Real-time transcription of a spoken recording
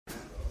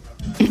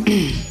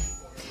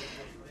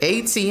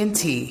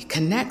AT&T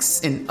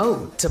connects an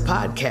ode to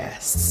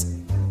podcasts.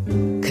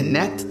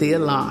 Connect the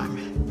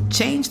alarm.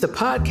 Change the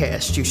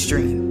podcast you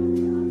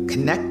stream.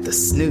 Connect the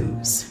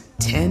snooze.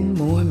 10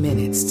 more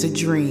minutes to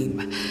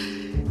dream.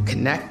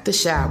 Connect the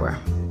shower.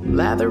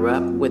 Lather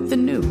up with the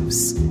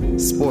news.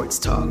 Sports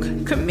talk,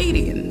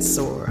 comedians,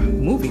 or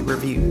movie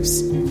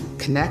reviews.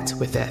 Connect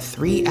with that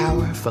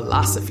 3-hour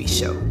philosophy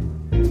show.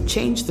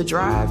 Change the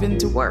drive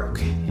into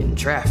work in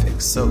traffic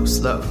so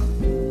slow.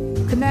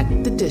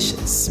 Connect the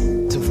dishes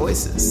to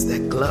voices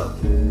that glow.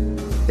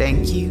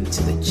 Thank you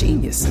to the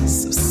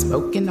geniuses of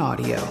spoken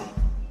audio.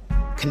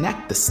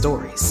 Connect the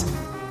stories.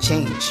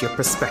 Change your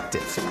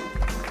perspective.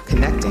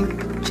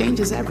 Connecting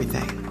changes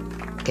everything.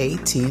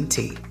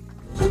 AT&T.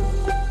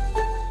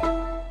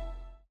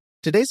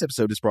 Today's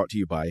episode is brought to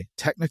you by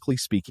Technically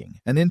Speaking,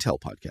 an Intel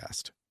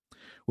podcast.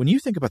 When you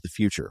think about the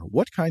future,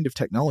 what kind of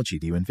technology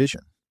do you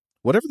envision?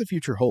 Whatever the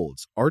future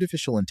holds,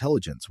 artificial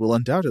intelligence will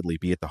undoubtedly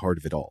be at the heart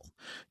of it all.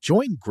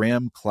 Join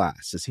Graham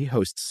Class as he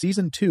hosts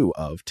Season 2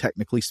 of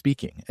Technically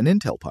Speaking, an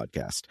Intel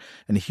podcast,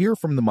 and hear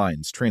from the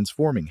minds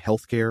transforming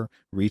healthcare,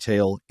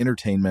 retail,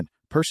 entertainment,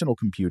 personal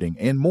computing,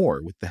 and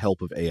more with the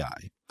help of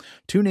AI.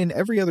 Tune in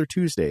every other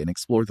Tuesday and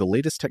explore the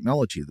latest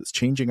technology that's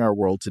changing our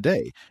world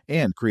today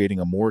and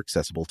creating a more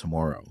accessible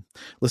tomorrow.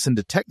 Listen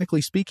to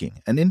Technically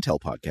Speaking, an Intel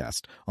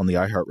podcast on the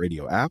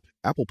iHeartRadio app,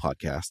 Apple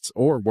Podcasts,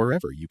 or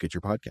wherever you get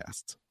your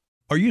podcasts.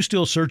 Are you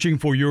still searching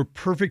for your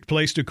perfect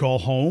place to call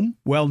home?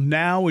 Well,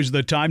 now is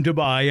the time to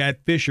buy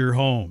at Fisher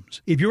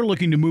Homes. If you're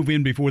looking to move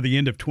in before the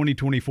end of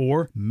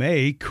 2024,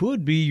 May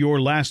could be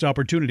your last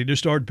opportunity to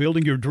start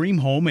building your dream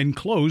home and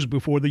close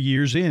before the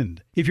year's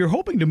end. If you're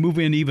hoping to move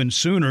in even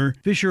sooner,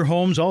 Fisher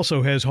Homes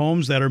also has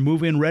homes that are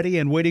move-in ready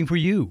and waiting for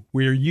you,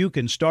 where you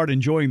can start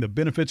enjoying the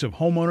benefits of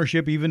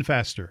homeownership even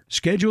faster.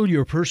 Schedule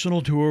your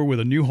personal tour with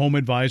a new home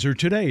advisor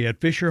today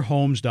at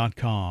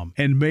FisherHomes.com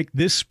and make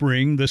this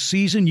spring the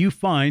season you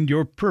find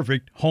your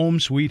perfect home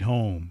sweet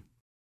home.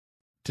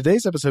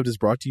 Today's episode is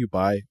brought to you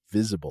by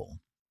Visible.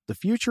 The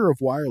future of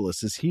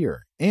wireless is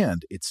here,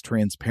 and it's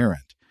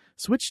transparent.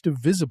 Switch to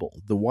Visible,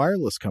 the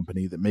wireless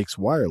company that makes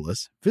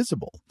wireless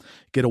visible.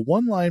 Get a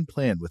one-line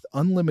plan with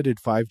unlimited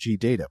 5G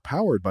data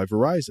powered by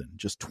Verizon,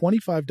 just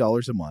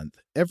 $25 a month,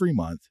 every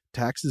month,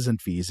 taxes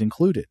and fees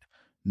included.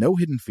 No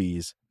hidden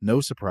fees, no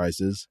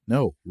surprises,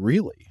 no,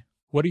 really.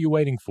 What are you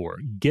waiting for?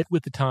 Get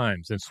with the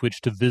times and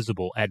switch to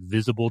Visible at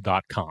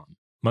Visible.com.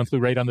 Monthly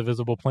rate on the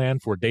Visible plan.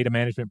 For data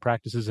management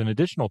practices and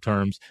additional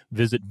terms,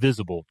 visit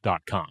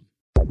Visible.com.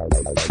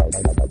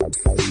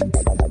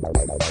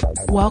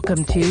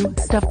 Welcome to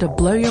Stuff to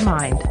Blow Your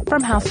Mind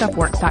from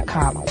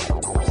HowStuffWorks.com.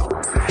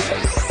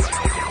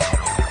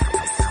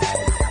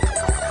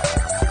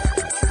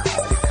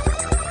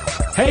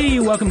 Hey,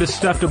 welcome to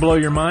Stuff to Blow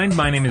Your Mind.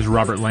 My name is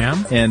Robert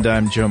Lamb. And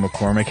I'm Joe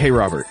McCormick. Hey,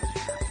 Robert,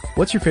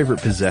 what's your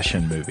favorite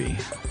possession movie?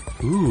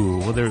 Ooh,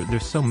 well,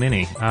 there's so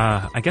many.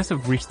 I guess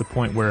I've reached the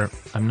point where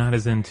I'm not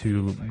as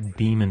into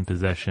demon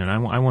possession.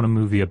 I want a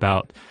movie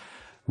about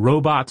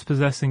robots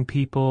possessing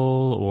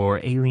people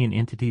or alien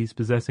entities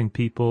possessing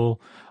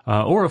people,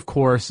 or of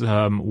course,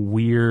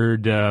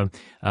 weird,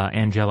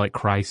 angelic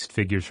Christ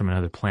figures from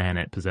another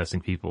planet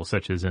possessing people,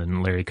 such as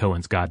in Larry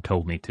Cohen's God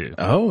Told Me To.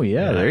 Oh,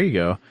 yeah, there you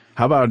go.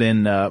 How about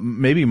in,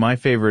 maybe my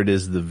favorite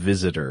is The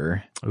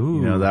Visitor. Ooh.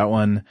 You know, that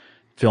one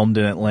filmed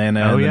in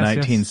Atlanta in the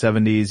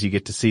 1970s. Yes. You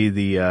get to see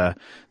the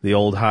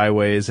old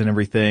highways and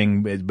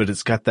everything, but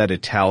it's got that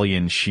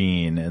Italian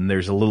sheen. And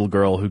there's a little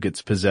girl who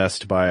gets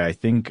possessed by, I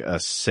think, a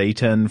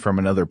Satan from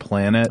another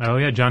planet. Oh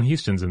yeah, John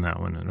Huston's in that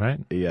one, right?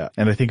 Yeah.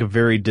 And I think a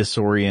very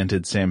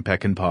disoriented Sam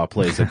Peckinpah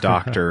plays a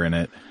doctor in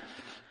it.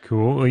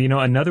 Cool. Well, you know,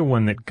 another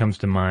one that comes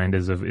to mind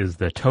is the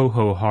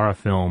Toho horror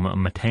film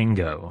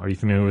Matango. Are you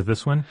familiar with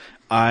this one?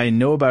 I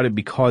know about it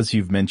because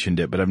you've mentioned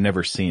it, but I've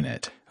never seen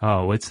it.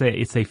 Oh, it's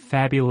a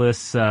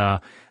fabulous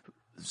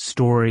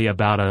story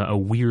about a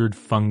weird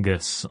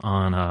fungus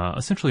on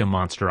essentially a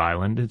monster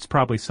island. It's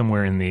probably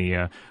somewhere in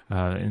the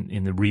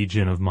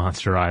region of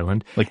Monster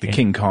Island, like the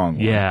King Kong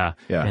one. Yeah,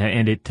 yeah.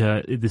 And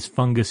this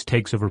fungus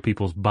takes over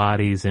people's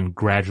bodies and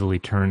gradually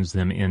turns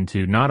them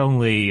into not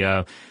only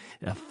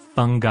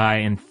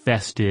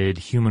fungi-infested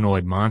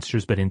humanoid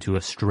monsters, but into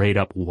a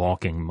straight-up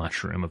walking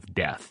mushroom of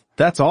death.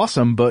 That's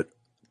awesome, but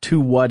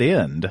to what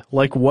end?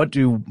 Like, what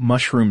do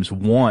mushrooms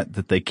want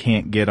that they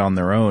can't get on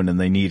their own and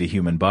they need a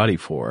human body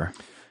for?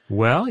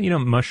 Well, you know,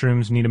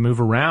 mushrooms need to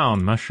move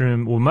around.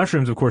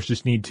 Mushrooms, of course,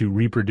 just need to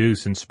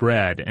reproduce and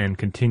spread and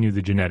continue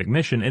the genetic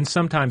mission. And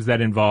sometimes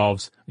that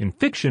involves, in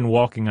fiction,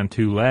 walking on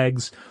 2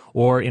 legs,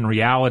 or in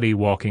reality,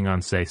 walking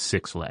on, say,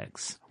 6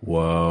 legs.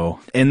 Whoa.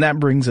 And that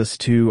brings us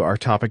to our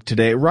topic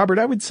today. Robert,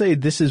 I would say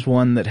this is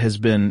one that has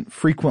been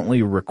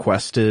frequently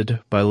requested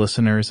by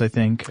listeners, I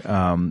think.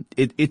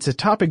 It's a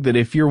topic that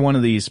if you're one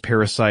of these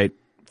parasite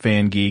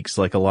fan geeks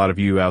like a lot of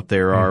you out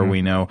there are.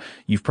 We know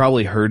you've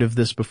probably heard of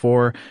this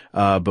before,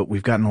 but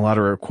we've gotten a lot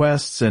of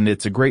requests, and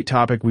it's a great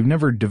topic. We've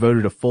never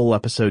devoted a full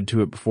episode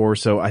to it before,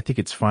 so I think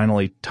it's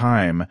finally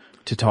time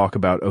to talk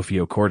about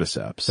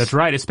Ophiocordyceps. That's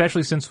right,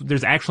 especially since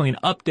there's actually an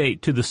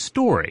update to the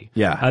story.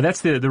 Yeah.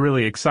 That's the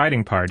really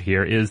exciting part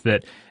here, is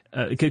that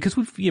because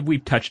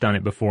we've touched on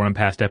it before on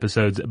past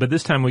episodes, but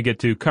this time we get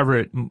to cover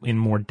it in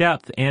more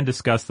depth and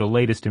discuss the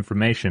latest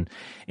information.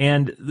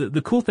 And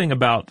the cool thing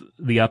about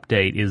the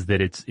update is that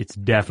it's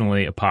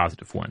definitely a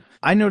positive one.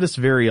 I notice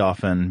very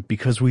often,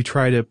 because we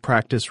try to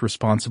practice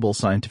responsible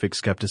scientific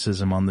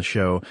skepticism on the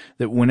show,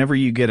 that whenever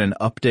you get an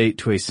update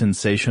to a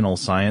sensational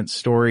science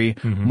story,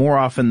 more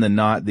often than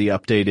not, the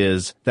update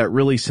is that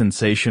really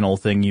sensational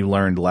thing you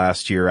learned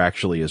last year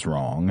actually is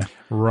wrong.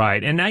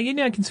 Right. And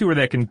I can see where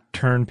that can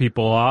turn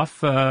people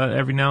off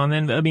every now and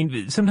then. I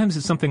mean, sometimes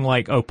it's something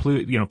like,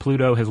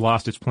 Pluto has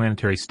lost its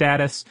planetary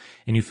status,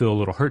 and you feel a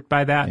little hurt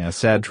by that. Yeah,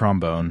 sad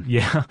trombone.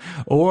 Yeah.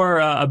 Or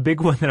a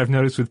big one that I've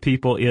noticed with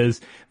people is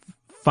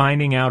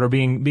finding out or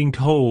being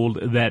told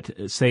that,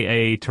 say,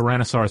 a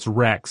Tyrannosaurus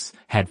Rex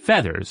had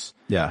feathers.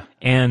 Yeah.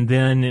 And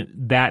then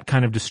that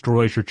kind of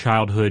destroys your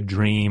childhood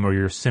dream or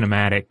your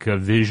cinematic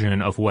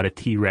vision of what a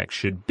T-Rex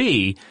should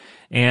be.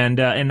 And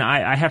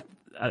I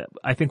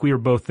think we are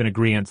both in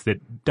agreement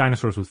that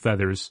dinosaurs with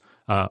feathers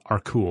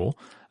are cool.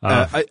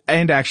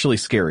 And actually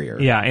scarier.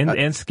 Yeah,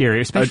 and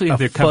scary, especially if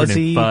they're covered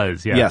in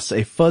fuzz. Yeah. Yes,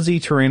 a fuzzy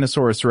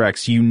Tyrannosaurus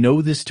Rex, you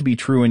know this to be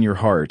true in your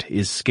heart,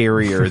 is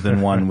scarier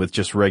than one with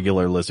just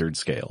regular lizard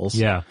scales.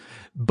 Yeah.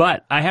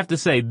 But I have to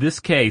say, this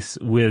case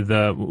with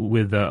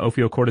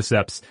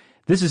Ophiocordyceps,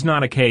 this is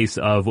not a case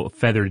of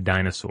feathered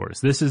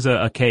dinosaurs. This is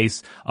a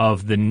case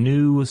of the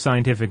new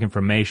scientific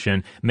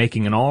information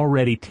making an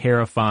already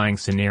terrifying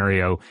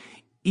scenario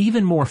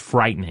even more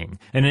frightening,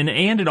 and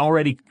an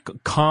already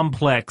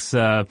complex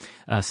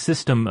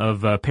system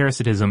of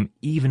parasitism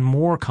even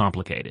more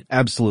complicated.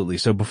 Absolutely.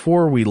 So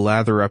before we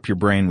lather up your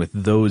brain with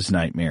those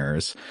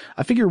nightmares,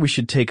 I figure we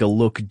should take a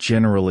look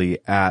generally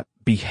at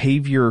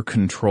behavior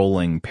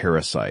controlling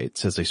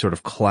parasites as a sort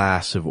of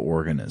class of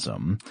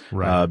organism.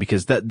 Right.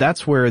 Because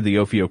that's where the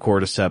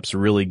Ophiocordyceps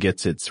really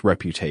gets its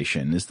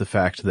reputation, is the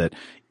fact that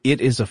it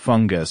is a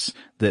fungus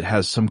that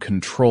has some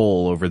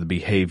control over the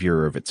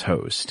behavior of its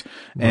host.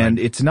 Right. And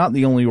it's not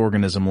the only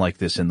organism like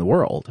this in the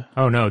world.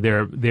 Oh no,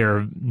 there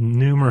are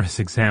numerous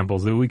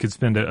examples that we could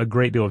spend a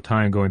great deal of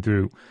time going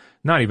through.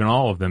 Not even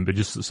all of them, but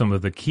just some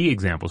of the key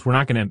examples. We're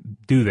not going to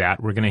do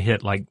that. We're going to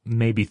hit like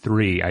maybe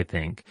 3, I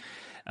think.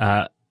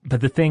 But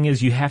the thing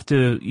is, you have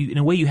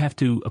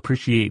to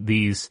appreciate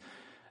these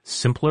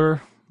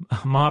simpler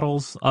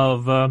models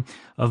of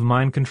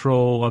mind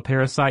control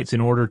parasites in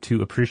order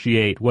to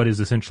appreciate what is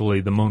essentially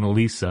the Mona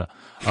Lisa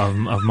of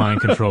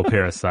mind control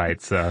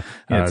parasites.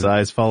 Its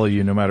eyes follow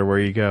you no matter where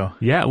you go.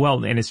 Yeah,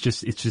 well, and it's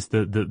just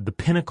the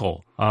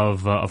pinnacle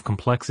of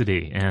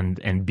complexity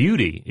and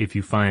beauty if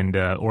you find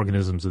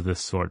organisms of this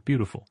sort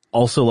beautiful.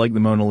 Also, like the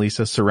Mona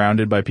Lisa,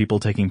 surrounded by people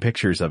taking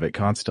pictures of it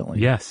constantly.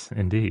 Yes,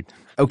 indeed.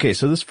 Okay,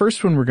 so this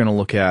first one we're going to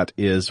look at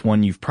is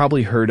one you've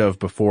probably heard of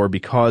before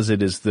because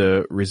it is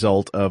the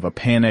result of a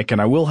panic,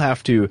 and I will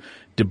have to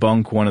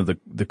debunk one of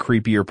the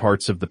creepier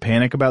parts of the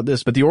panic about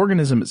this, but the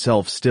organism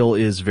itself still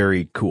is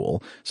very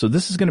cool. So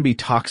this is going to be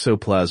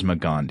Toxoplasma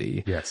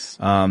gondii. Yes.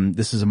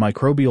 This is a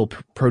microbial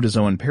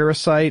protozoan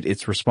parasite.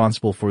 It's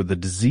responsible for the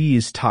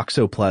disease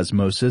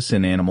toxoplasmosis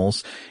in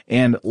animals,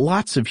 and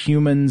lots of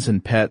humans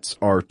and pets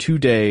are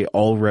today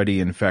already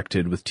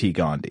infected with T.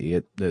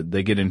 gondii.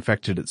 They get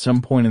infected at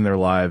some point in their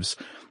lives,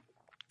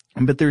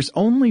 but there's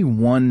only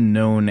one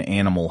known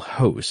animal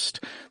host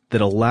that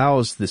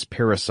allows this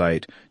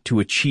parasite to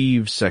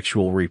achieve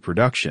sexual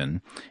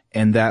reproduction,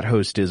 and that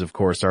host is, of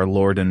course, our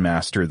Lord and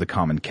Master, the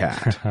common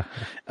cat.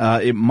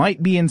 It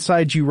might be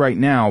inside you right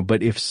now,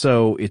 but if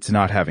so, it's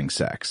not having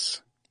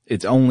sex.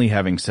 It's only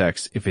having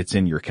sex if it's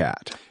in your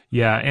cat.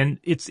 Yeah, and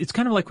it's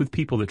kind of like with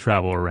people that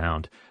travel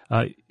around.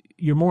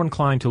 You're more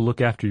inclined to look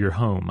after your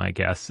home, I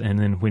guess, and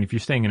then if you're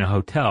staying in a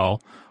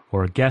hotel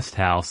or a guest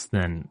house,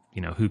 then,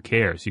 who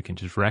cares? You can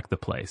just wreck the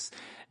place.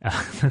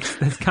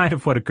 That's kind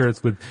of what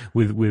occurs with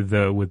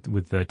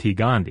T.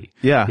 gondii.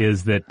 Yeah.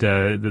 Is that,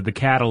 the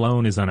cat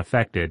alone is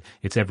unaffected.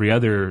 It's every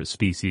other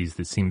species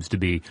that seems to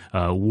be,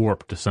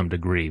 warped to some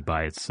degree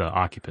by its,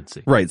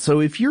 occupancy. Right.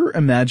 So if you're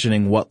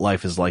imagining what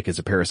life is like as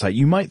a parasite,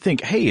 you might think,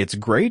 hey, it's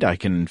great. I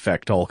can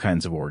infect all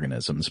kinds of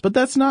organisms, but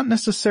that's not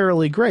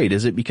necessarily great,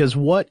 is it? Because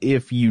what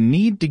if you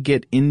need to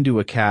get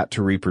into a cat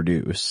to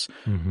reproduce,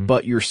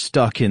 but you're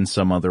stuck in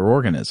some other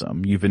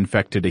organism? You've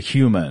infected a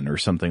human or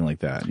something like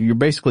that. You're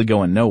basically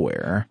going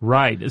nowhere.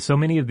 Right. So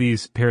many of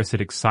these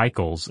parasitic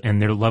cycles,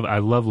 and I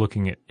love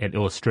looking at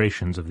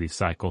illustrations of these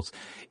cycles.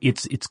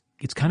 It's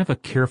it's kind of a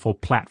careful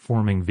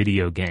platforming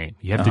video game.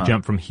 You have to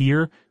jump from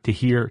here to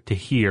here to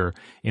here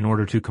in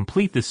order to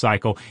complete this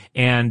cycle.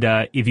 And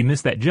if you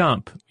miss that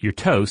jump, you're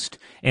toast.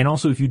 And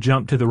also, if you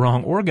jump to the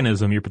wrong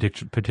organism, you're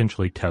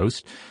potentially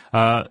toast.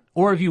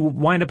 Or if you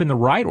wind up in the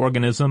right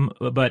organism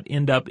but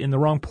end up in the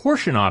wrong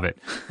portion of it,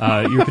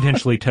 you're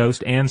potentially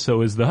toast, and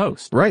so is the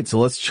host. Right, so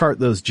let's chart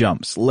those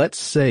jumps. Let's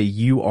say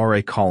you are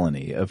a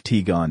colony of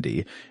T.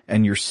 gondii,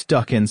 and you're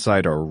stuck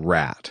inside a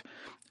rat.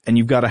 And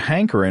you've got a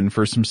hankering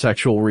for some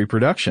sexual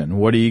reproduction.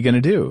 What are you going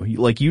to do?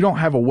 Like, you don't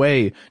have a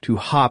way to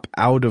hop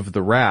out of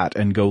the rat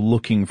and go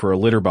looking for a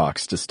litter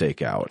box to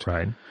stake out.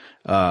 Right.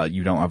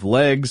 You don't have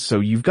legs, so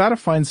you've got to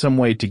find some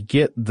way to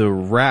get the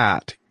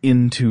rat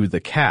into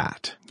the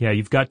cat. Yeah,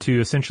 you've got to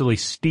essentially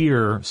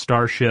steer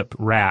Starship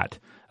Rat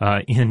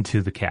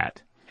into the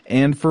cat.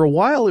 And for a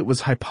while, it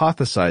was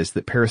hypothesized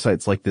that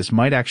parasites like this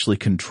might actually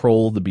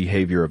control the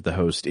behavior of the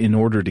host in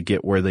order to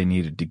get where they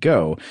needed to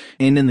go.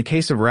 And in the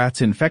case of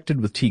rats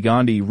infected with T.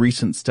 gondii,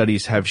 recent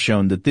studies have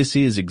shown that this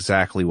is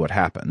exactly what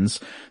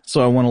happens.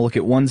 So I want to look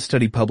at one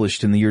study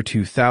published in the year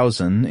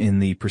 2000 in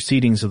the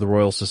Proceedings of the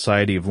Royal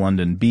Society of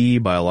London B,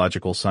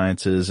 Biological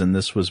Sciences, and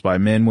this was by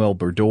Manuel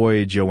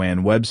Burdoy,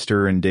 Joanne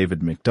Webster, and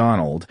David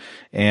McDonald.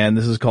 And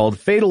this is called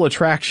Fatal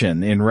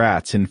Attraction in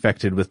Rats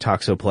Infected with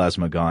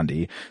Toxoplasma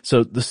gondii.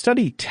 So the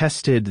study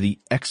tested the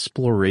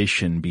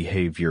exploration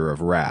behavior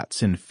of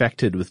rats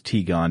infected with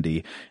T.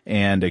 gondii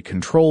and a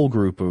control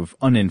group of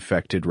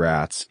uninfected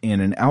rats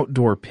in an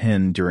outdoor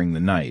pen during the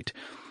night.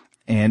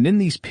 And in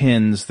these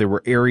pens, there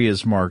were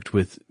areas marked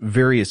with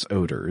various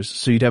odors.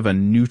 So you'd have a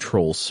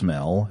neutral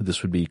smell.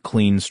 This would be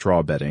clean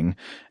straw bedding.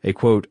 A,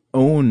 quote,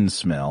 own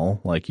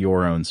smell, like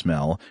your own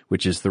smell,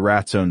 which is the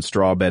rat's own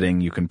straw bedding.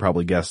 You can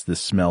probably guess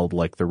this smelled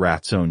like the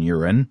rat's own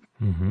urine.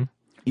 Mm-hmm.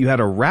 You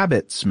had a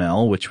rabbit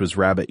smell, which was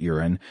rabbit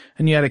urine,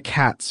 and you had a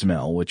cat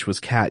smell, which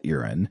was cat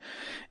urine.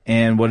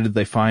 And what did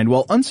they find?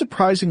 Well,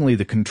 unsurprisingly,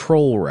 the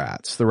control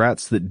rats, the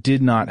rats that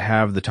did not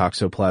have the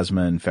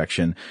Toxoplasma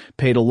infection,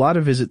 paid a lot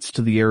of visits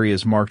to the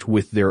areas marked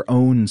with their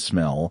own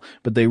smell,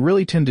 but they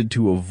really tended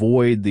to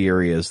avoid the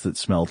areas that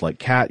smelled like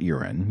cat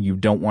urine. You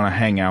don't want to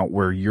hang out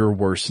where your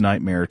worst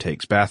nightmare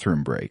takes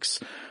bathroom breaks.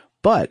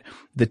 But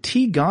the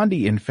T.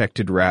 gondii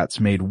infected rats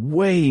made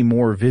way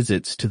more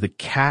visits to the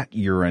cat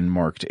urine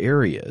marked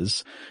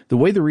areas. The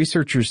way the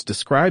researchers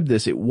described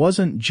this, it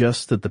wasn't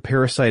just that the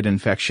parasite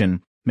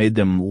infection made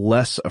them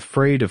less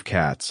afraid of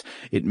cats.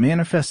 It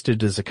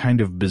manifested as a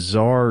kind of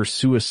bizarre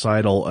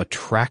suicidal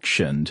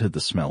attraction to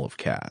the smell of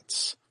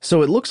cats.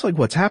 So it looks like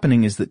what's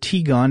happening is that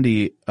T.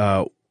 gondii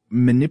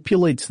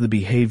manipulates the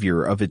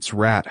behavior of its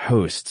rat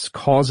hosts,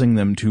 causing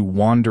them to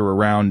wander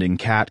around in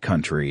cat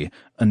country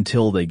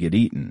until they get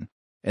eaten.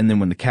 And then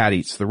when the cat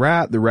eats the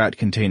rat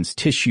contains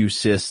tissue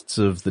cysts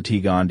of the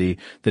T. gondii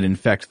that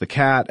infect the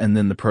cat, and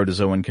then the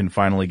protozoan can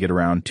finally get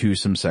around to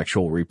some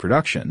sexual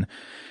reproduction.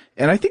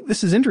 And I think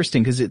this is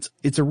interesting because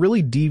it's a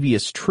really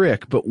devious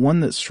trick, but one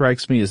that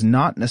strikes me as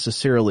not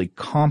necessarily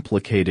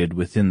complicated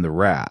within the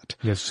rat.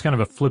 Yeah, it's just kind of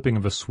a flipping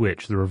of a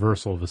switch, the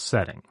reversal of a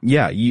setting.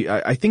 Yeah,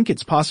 I think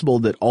it's possible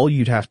that all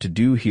you'd have to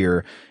do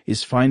here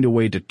is find a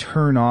way to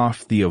turn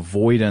off the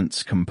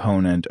avoidance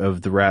component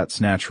of the rat's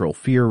natural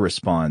fear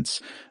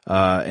response.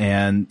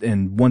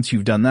 And once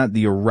you've done that,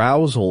 the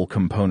arousal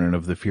component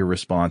of the fear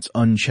response,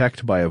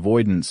 unchecked by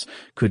avoidance,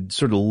 could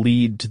sort of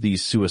lead to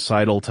these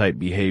suicidal type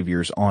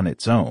behaviors on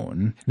its own.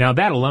 Now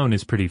that alone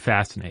is pretty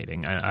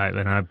fascinating.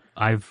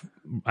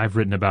 I've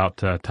written about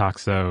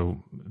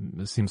Toxo,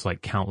 it seems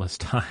like countless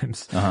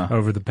times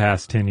over the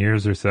past 10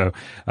 years or so.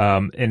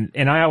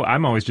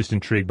 I'm always just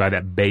intrigued by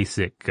that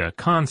basic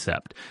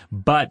concept.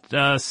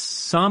 But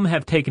some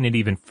have taken it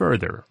even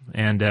further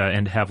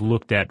and have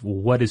looked at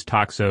what is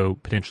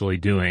Toxo potentially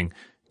doing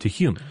to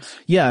humans.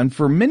 Yeah, and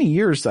for many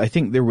years, I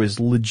think there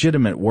was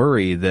legitimate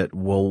worry that,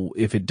 well,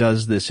 if it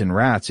does this in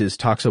rats, is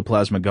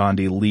Toxoplasma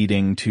gondii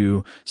leading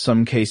to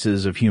some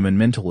cases of human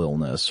mental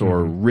illness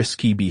or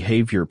risky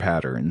behavior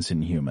patterns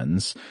in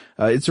humans?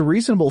 It's a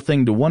reasonable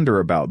thing to wonder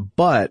about,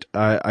 but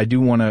I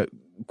do want to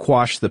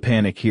quash the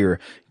panic here.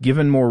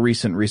 Given more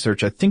recent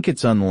research, I think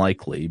it's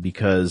unlikely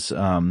because,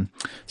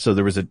 so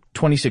there was a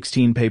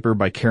 2016 paper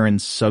by Karen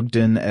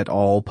Sugden et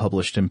al.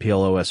 Published in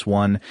PLOS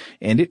One,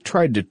 and it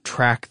tried to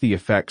track the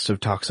effects of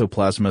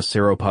Toxoplasma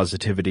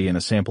seropositivity in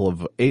a sample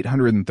of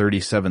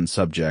 837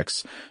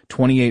 subjects,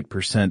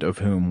 28% of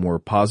whom were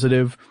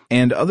positive.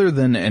 And other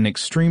than an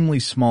extremely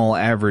small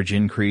average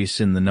increase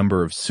in the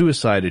number of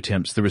suicide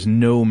attempts, there was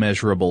no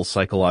measurable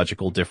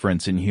psychological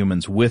difference in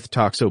humans with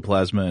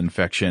Toxoplasma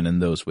infection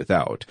and those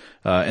without.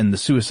 And the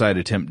suicide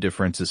attempt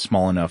difference is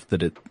small enough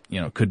that it,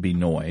 could be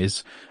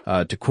noise.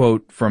 To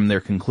quote from their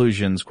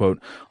conclusions,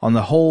 quote, on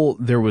the whole,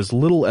 there was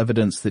little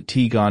evidence that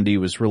T. gondii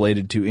was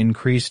related to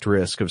increased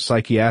risk of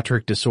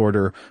psychiatric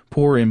disorder,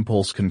 poor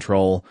impulse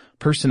control,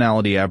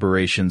 personality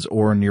aberrations,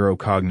 or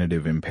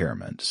neurocognitive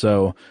impairment.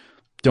 So,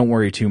 don't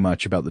worry too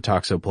much about the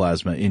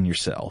Toxoplasma in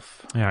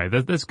yourself. All right,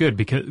 that's good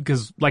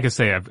because like I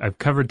say, I've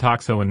covered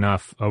Toxo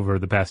enough over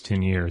the past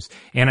 10 years,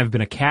 and I've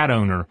been a cat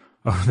owner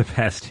over the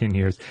past 10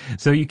 years.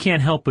 So you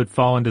can't help but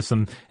fall into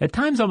some, at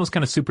times, almost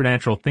kind of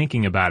supernatural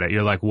thinking about it.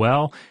 You're like,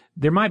 well,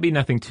 there might be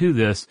nothing to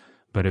this,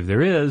 but if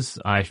there is,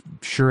 I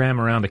sure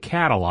am around a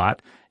cat a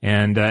lot.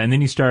 And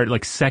then you start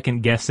like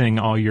second guessing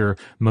all your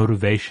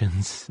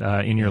motivations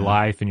in your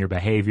life and your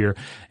behavior,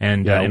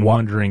 and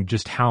wondering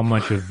just how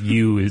much of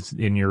you is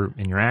in your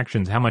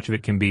actions, how much of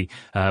it can be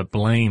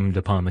blamed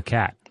upon the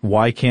cat.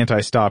 Why can't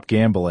I stop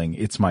gambling?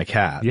 It's my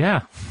cat.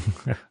 Yeah.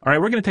 All right,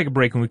 we're going to take a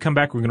break. When we come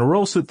back, we're going to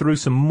roll through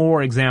some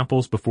more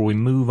examples before we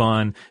move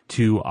on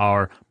to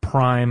our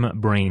prime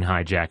brain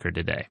hijacker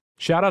today.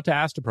 Shout out to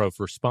Astepro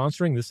for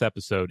sponsoring this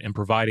episode and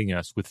providing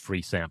us with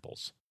free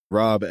samples.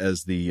 Rob,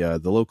 as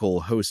the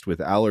local host with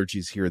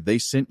allergies here, they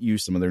sent you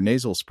some of their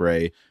nasal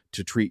spray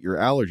to treat your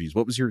allergies.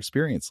 What was your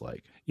experience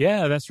like?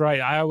 Yeah, that's right.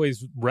 I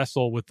always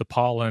wrestle with the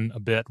pollen a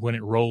bit when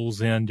it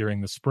rolls in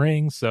during the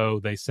spring, so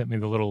they sent me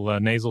the little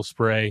nasal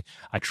spray.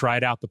 I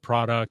tried out the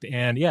product,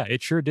 and yeah,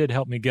 it sure did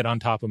help me get on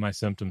top of my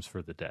symptoms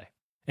for the day.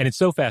 And it's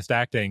so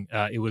fast-acting,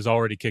 it was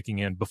already kicking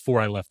in before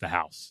I left the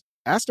house.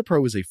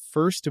 Astepro is a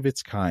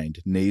first-of-its-kind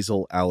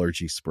nasal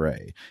allergy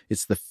spray.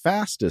 It's the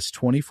fastest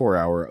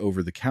 24-hour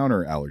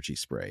over-the-counter allergy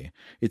spray.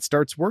 It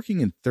starts working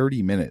in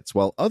 30 minutes,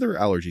 while other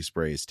allergy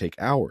sprays take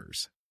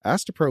hours.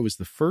 Astepro is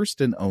the first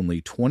and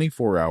only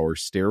 24-hour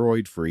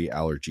steroid-free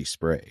allergy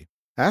spray.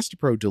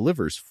 Astepro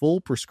delivers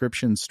full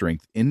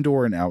prescription-strength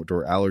indoor and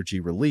outdoor allergy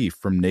relief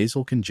from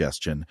nasal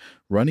congestion,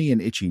 runny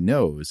and itchy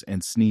nose,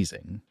 and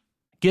sneezing.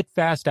 Get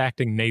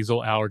fast-acting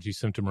nasal allergy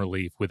symptom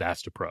relief with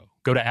Astepro.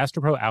 Go to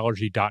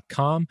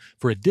asteproallergy.com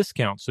for a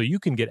discount so you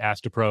can get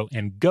Astepro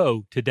and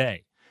go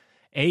today.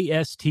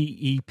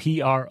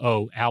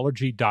 ASTEPRO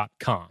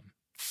allergy.com.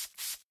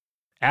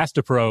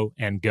 Astepro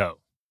and go.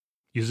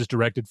 Use as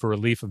directed for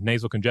relief of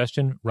nasal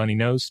congestion, runny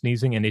nose,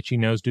 sneezing, and itchy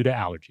nose due to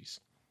allergies.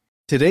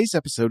 Today's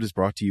episode is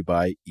brought to you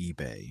by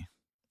eBay.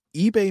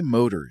 eBay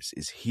Motors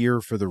is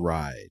here for the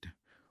ride.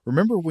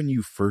 Remember when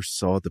you first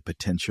saw the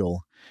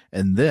potential?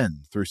 And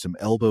then, through some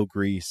elbow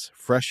grease,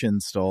 fresh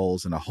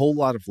installs, and a whole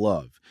lot of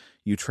love,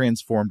 you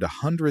transformed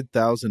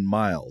 100,000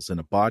 miles and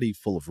a body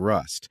full of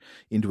rust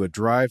into a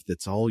drive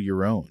that's all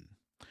your own.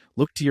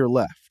 Look to your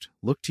left.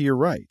 Look to your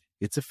right.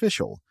 It's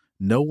official.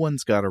 No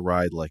one's got a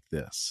ride like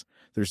this.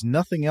 There's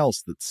nothing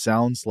else that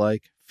sounds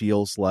like,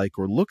 feels like,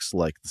 or looks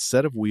like the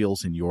set of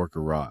wheels in your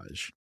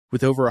garage.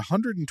 With over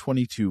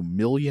 122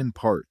 million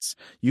parts,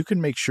 you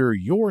can make sure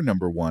your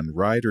number one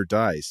ride or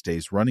die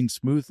stays running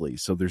smoothly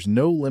so there's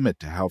no limit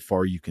to how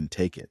far you can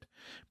take it.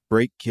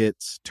 Brake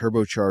kits,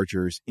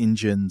 turbochargers,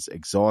 engines,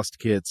 exhaust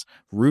kits,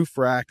 roof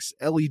racks,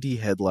 LED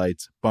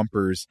headlights,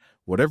 bumpers,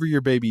 whatever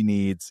your baby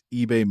needs,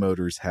 eBay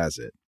Motors has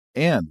it.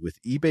 And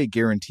with eBay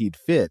Guaranteed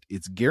Fit,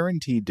 it's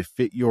guaranteed to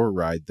fit your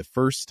ride the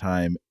first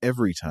time,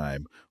 every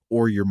time,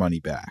 or your money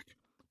back.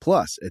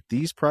 Plus, at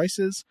these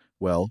prices,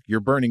 well, you're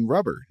burning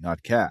rubber,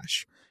 not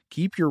cash.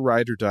 Keep your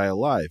ride or die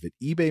alive at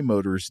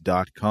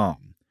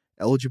ebaymotors.com.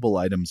 Eligible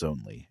items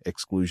only.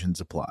 Exclusions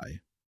apply.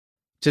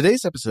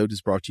 Today's episode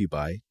is brought to you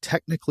by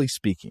Technically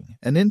Speaking,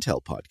 an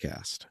Intel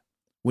podcast.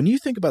 When you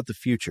think about the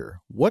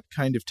future, what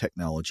kind of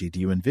technology do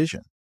you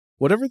envision?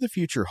 Whatever the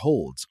future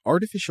holds,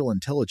 artificial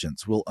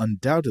intelligence will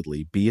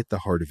undoubtedly be at the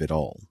heart of it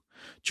all.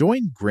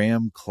 Join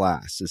Graham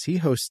Class as he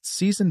hosts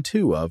Season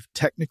 2 of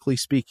Technically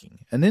Speaking,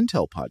 an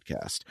Intel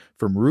podcast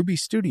from Ruby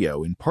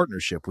Studio in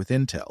partnership with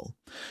Intel.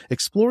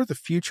 Explore the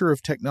future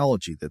of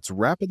technology that's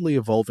rapidly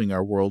evolving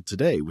our world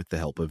today with the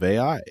help of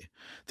AI.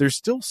 There's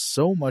still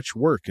so much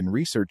work and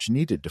research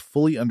needed to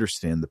fully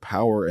understand the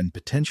power and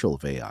potential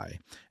of AI,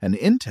 and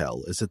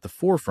Intel is at the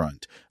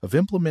forefront of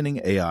implementing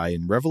AI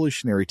in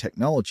revolutionary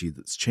technology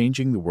that's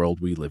changing the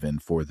world we live in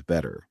for the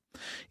better.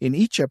 In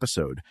each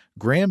episode,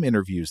 Graham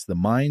interviews the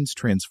minds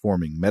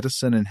transforming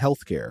medicine and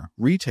healthcare,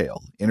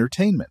 retail,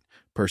 entertainment,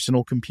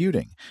 personal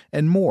computing,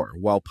 and more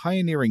while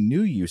pioneering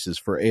new uses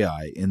for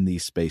AI in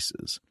these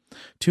spaces.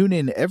 Tune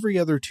in every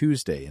other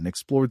Tuesday and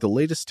explore the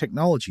latest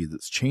technology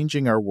that's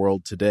changing our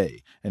world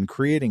today and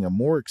creating a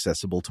more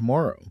accessible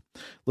tomorrow.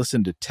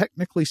 Listen to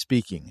Technically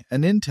Speaking,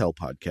 an Intel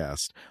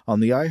podcast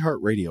on the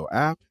iHeartRadio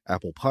app,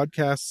 Apple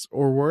Podcasts,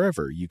 or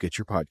wherever you get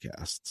your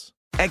podcasts.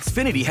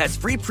 Xfinity has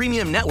free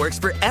premium networks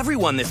for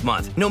everyone this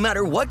month, no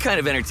matter what kind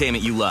of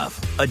entertainment you love.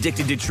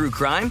 Addicted to true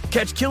crime?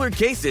 Catch killer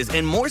cases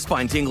and more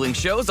spine-tingling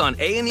shows on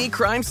A&E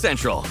Crime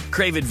Central.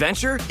 Crave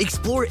adventure?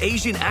 Explore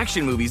Asian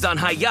action movies on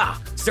Hi-Ya.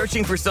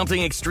 Searching for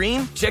something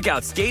extreme? Check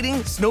out skating,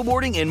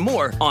 snowboarding, and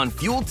more on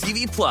Fuel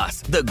TV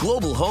Plus, the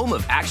global home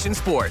of action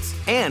sports.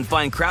 And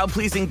find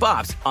crowd-pleasing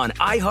bops on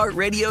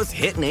iHeartRadio's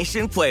Hit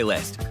Nation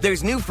playlist.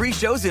 There's new free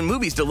shows and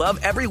movies to love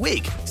every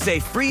week. Say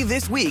free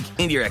this week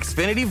in your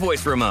Xfinity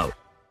voice remote.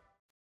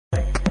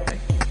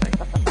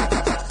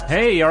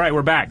 Hey, all right,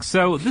 we're back.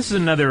 So this is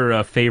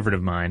another favorite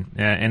of mine,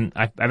 and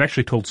I've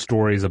actually told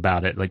stories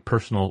about it, like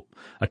personal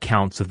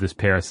accounts of this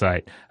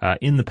parasite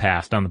in the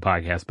past on the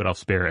podcast, but I'll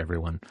spare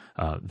everyone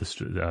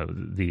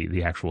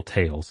the actual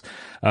tales.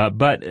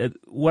 But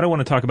what I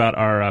want to talk about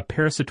are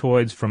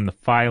parasitoids from the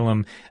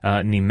phylum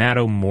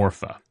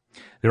Nematomorpha.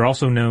 They're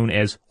also known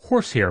as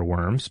horsehair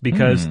worms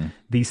because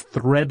these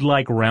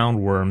thread-like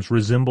roundworms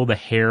resemble the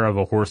hair of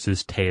a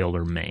horse's tail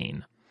or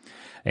mane.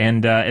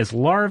 And as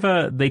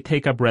larvae, they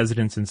take up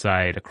residence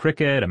inside a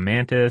cricket, a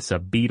mantis, a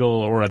beetle,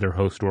 or other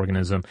host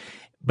organism.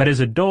 But as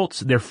adults,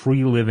 they're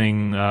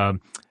free-living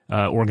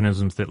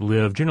organisms that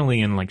live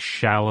generally in like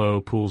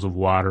shallow pools of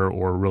water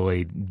or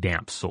really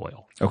damp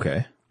soil.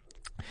 Okay.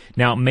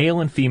 Now,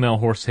 male and female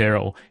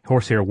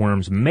horsehair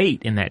worms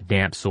mate in that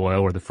damp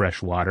soil or the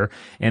fresh water,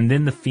 and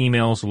then the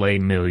females lay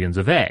millions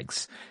of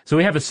eggs. So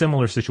we have a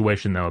similar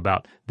situation, though,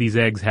 about these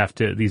eggs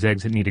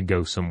need to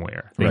go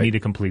somewhere. They need to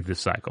complete this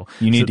cycle.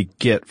 You need to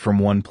get from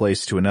one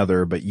place to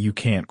another, but you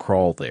can't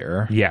crawl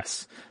there.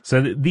 Yes.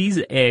 So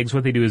these eggs,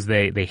 what they do is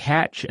they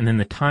hatch, and then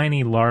the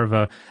tiny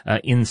larvae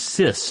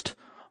insist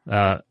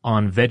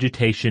on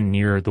vegetation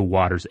near the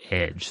water's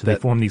edge. So they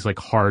form these like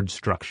hard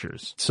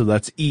structures. So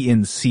that's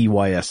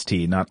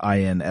ENCYST, not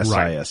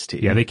INSIST.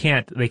 Right. Yeah,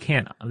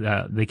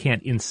 they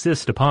can't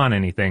insist upon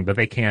anything, but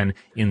they can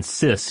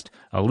insist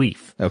a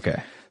leaf.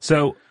 Okay.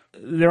 So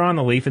they're on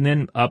the leaf, and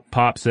then up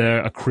pops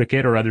a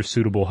cricket or other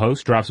suitable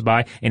host, drops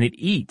by, and it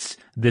eats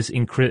this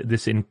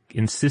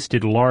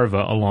insisted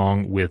larva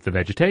along with the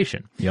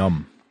vegetation.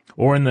 Yum.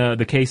 Or in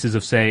the cases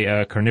of, say,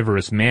 a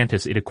carnivorous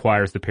mantis, it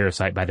acquires the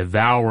parasite by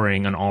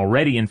devouring an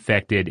already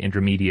infected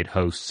intermediate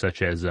host,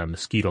 such as a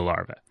mosquito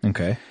larva.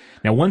 Okay.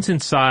 Now, once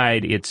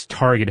inside its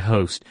target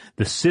host,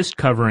 the cyst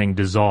covering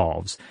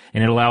dissolves,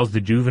 and it allows the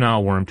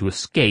juvenile worm to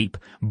escape,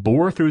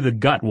 bore through the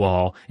gut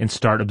wall, and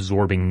start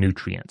absorbing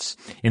nutrients.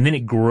 And then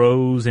it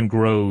grows and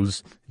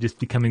grows, just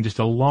becoming just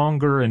a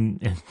longer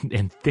and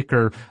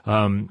thicker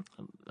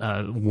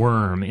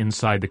worm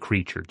inside the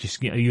creature.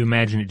 Just you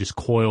imagine it just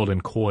coiled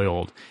and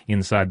coiled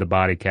inside the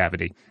body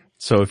cavity.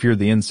 So if you're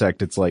the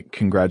insect, it's like,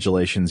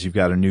 congratulations, you've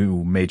got a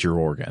new major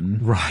organ.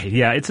 Right,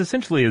 yeah, it's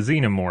essentially a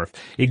xenomorph.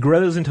 It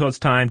grows until it's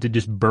time to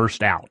just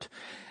burst out.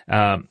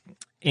 Here's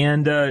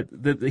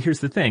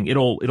the thing.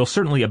 It'll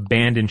certainly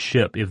abandon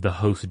ship if the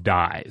host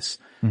dies.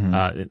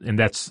 And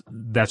that's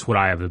what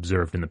I have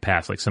observed in the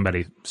past. Like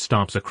somebody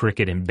stomps a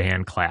cricket in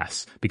band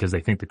class because they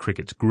think the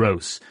cricket's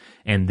gross,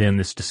 and then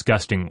this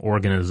disgusting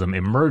organism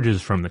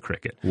emerges from the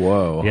cricket.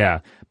 Whoa. Yeah.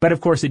 But of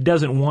course it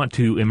doesn't want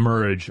to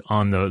emerge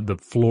on the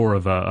floor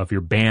of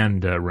your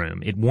band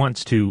room. It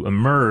wants to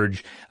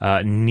emerge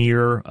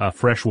near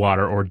fresh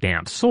water or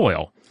damp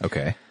soil.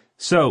 Okay.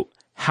 So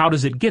how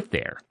does it get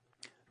there?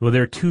 Well,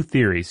 there are two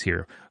theories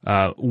here.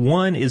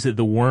 One is that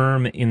the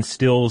worm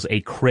instills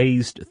a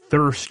crazed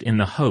thirst in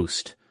the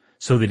host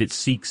so that it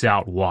seeks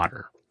out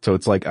water. So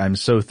it's like, I'm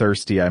so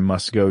thirsty, I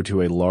must go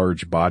to a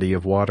large body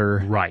of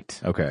water? Right.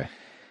 Okay.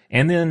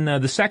 And then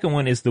the second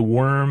one is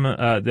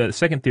the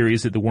second theory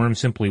is that the worm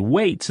simply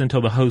waits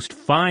until the host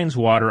finds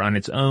water on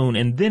its own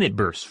and then it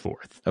bursts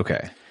forth.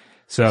 Okay.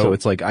 So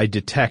it's like, I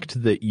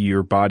detect that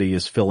your body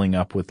is filling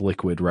up with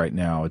liquid right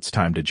now. It's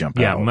time to jump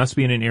out. Yeah, it must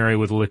be in an area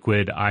with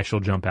liquid. I shall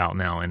jump out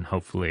now and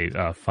hopefully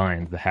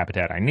find the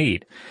habitat I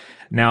need.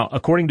 Now,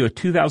 according to a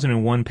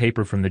 2001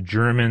 paper from the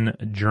German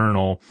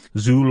journal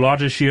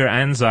Zoologische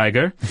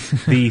Anzeiger,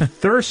 the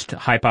thirst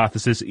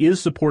hypothesis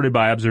is supported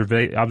by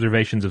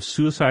observations of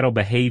suicidal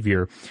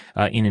behavior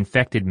in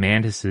infected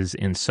mantises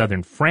in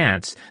southern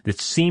France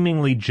that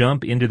seemingly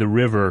jump into the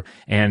river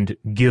and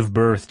give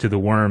birth to the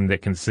worm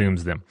that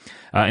consumes them.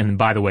 And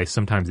by the way,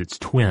 sometimes it's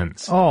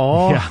twins.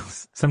 Oh, yeah.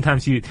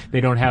 Sometimes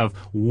they don't have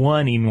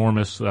one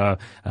enormous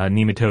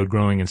nematode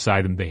growing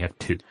inside them; they have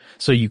two.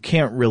 So you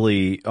can't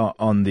really,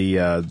 on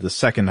the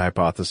second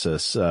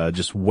hypothesis,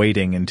 just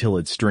waiting until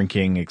it's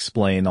drinking,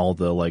 explain all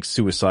the like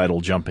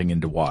suicidal jumping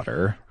into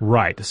water.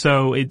 Right.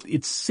 So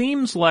it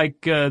seems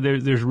like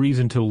there's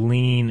reason to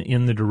lean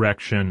in the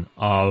direction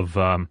of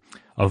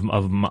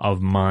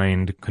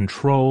mind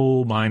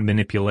control, mind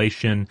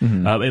manipulation.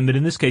 But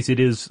in this case, it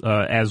is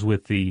as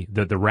with the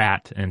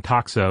rat and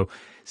Toxo,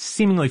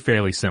 seemingly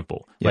fairly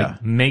simple. Yeah.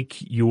 Like, make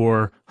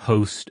your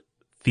host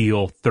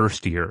feel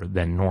thirstier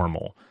than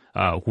normal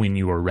when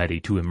you are ready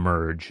to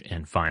emerge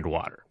and find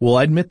water. Well,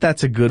 I admit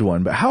that's a good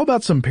one, but how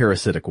about some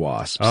parasitic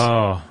wasps?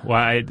 Oh, well,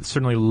 I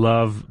certainly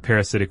love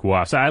parasitic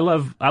wasps. I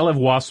love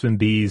wasps and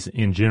bees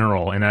in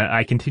general, and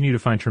I continue to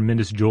find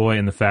tremendous joy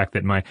in the fact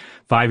that my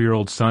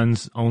 5-year-old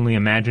son's only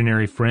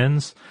imaginary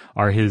friends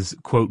are his,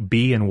 quote,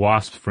 bee and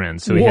wasp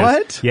friends. So he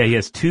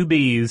has 2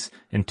 bees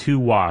and 2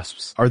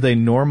 wasps. Are they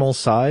normal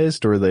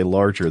sized or are they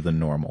larger than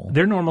normal?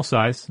 They're normal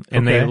size,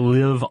 and they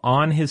live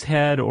on his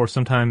head or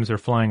sometimes they're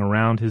flying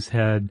around his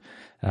head.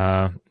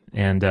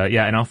 And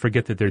I'll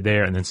forget that they're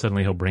there, and then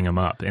suddenly he'll bring them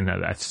up. And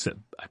I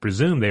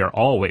presume they are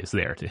always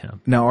there to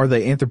him. Now, are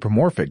they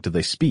anthropomorphic? Do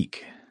they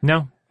speak?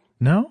 No.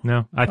 No?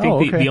 No. I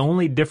think the the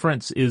only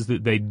difference is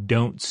that they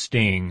don't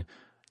sting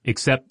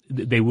except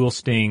they will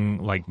sting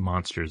like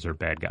monsters or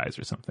bad guys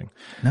or something.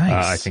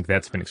 Nice. I think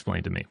that's been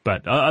explained to me.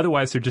 But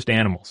otherwise, they're just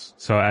animals.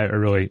 So I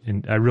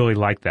really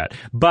like that.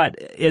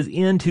 But as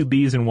into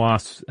bees and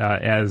wasps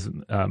as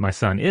my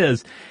son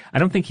is, I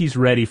don't think he's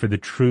ready for the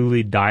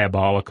truly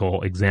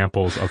diabolical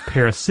examples of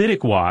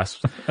parasitic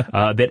wasps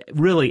that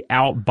really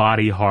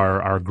outbody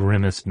our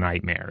grimmest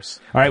nightmares.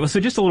 All right, well,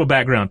 so just a little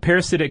background.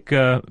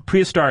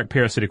 Prehistoric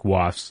parasitic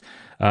wasps,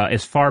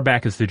 as far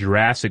back as the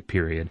Jurassic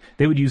period,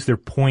 they would use their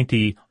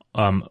pointy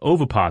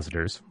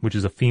ovipositors, which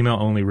is a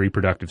female-only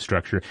reproductive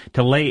structure,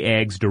 to lay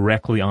eggs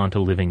directly onto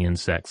living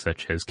insects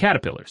such as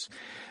caterpillars,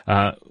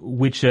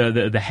 which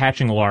the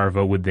hatching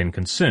larva would then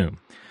consume.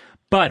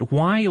 But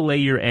why lay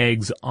your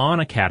eggs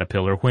on a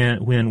caterpillar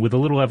when with a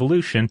little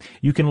evolution,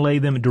 you can lay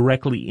them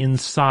directly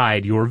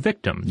inside your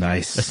victim?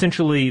 Nice.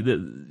 Essentially,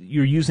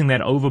 you're using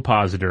that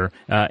ovipositor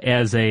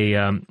as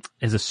a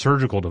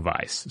surgical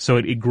device. So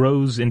it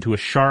grows into a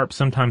sharp,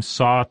 sometimes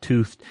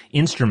saw-toothed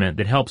instrument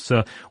that helps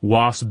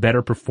wasps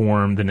better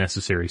perform the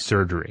necessary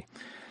surgery.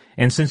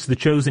 And since the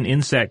chosen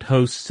insect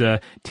hosts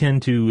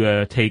tend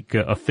to take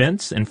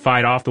offense and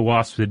fight off the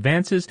wasp's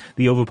advances,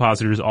 the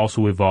ovipositors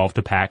also evolve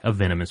to pack a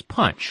venomous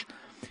punch.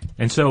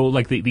 And so,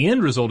 like, the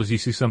end result is you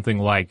see something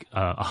like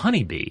a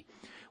honeybee,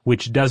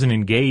 which doesn't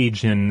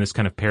engage in this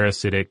kind of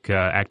parasitic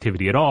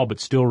activity at all, but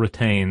still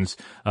retains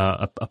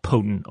a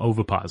potent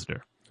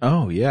ovipositor.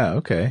 Oh, yeah,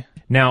 okay.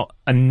 Now,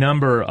 a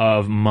number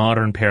of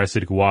modern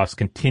parasitic wasps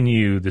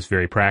continue this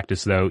very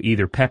practice, though,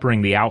 either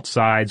peppering the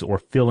outsides or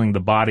filling the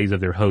bodies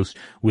of their host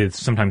with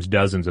sometimes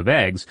dozens of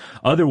eggs.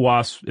 Other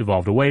wasps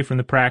evolved away from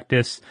the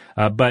practice,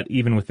 but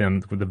even with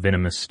them, the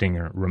venomous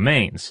stinger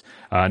remains.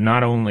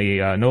 Not only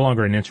no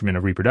longer an instrument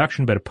of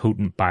reproduction, but a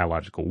potent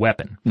biological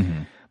weapon.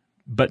 Mm-hmm.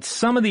 But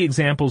some of the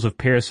examples of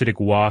parasitic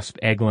wasp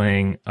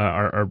egg-laying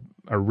are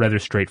rather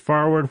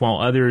straightforward, while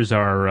others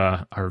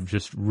are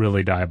just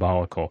really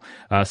diabolical.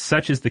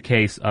 Such is the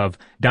case of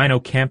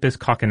Dinocampus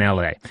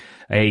coccinelle,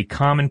 a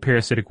common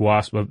parasitic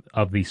wasp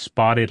of the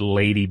spotted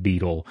lady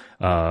beetle,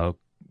 Coleomegala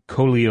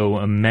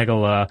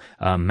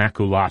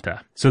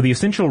maculata. So the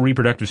essential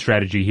reproductive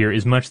strategy here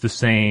is much the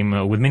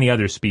same with many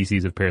other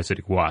species of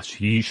parasitic wasps.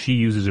 She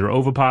uses her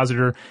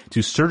ovipositor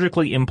to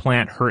surgically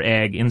implant her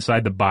egg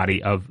inside the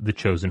body of the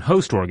chosen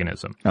host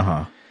organism.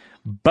 Uh-huh.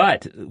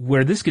 But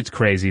where this gets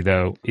crazy,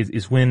 though,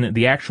 is when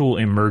the actual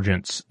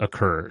emergence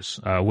occurs,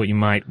 what you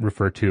might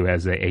refer to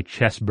as a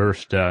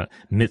chest-burst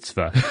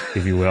mitzvah,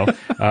 if you will.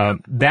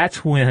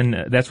 That's when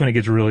it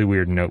gets really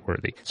weird and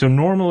noteworthy. So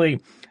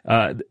normally,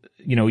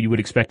 you would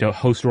expect a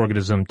host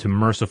organism to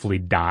mercifully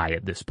die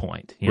at this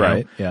point.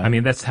 Right, yeah. I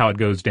mean, that's how it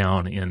goes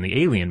down in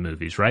the Alien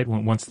movies, right?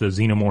 Once the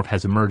xenomorph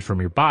has emerged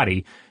from your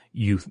body,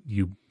 you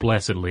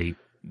blessedly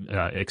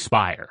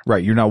expire.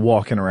 Right, you're not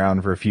walking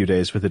around for a few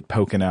days with it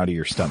poking out of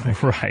your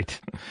stomach.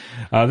 Right.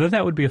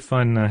 That would be a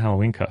fun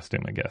Halloween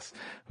costume, I guess,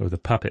 with a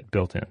puppet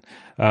built in.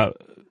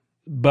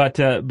 But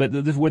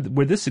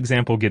where this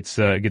example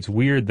gets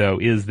weird, though,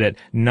 is that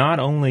not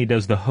only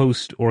does the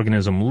host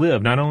organism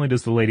live, not only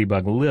does the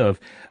ladybug live,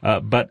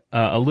 but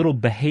a little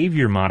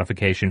behavior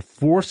modification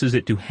forces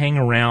it to hang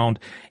around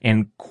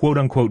and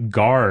quote-unquote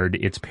guard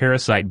its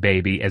parasite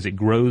baby as it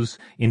grows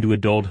into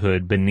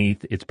adulthood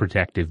beneath its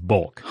protective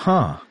bulk.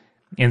 Huh.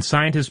 And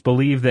scientists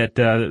believe that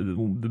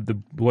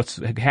what's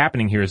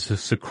happening here is the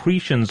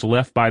secretions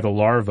left by the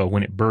larva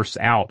when it bursts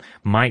out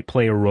might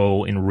play a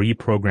role in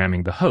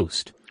reprogramming the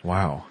host.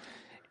 Wow.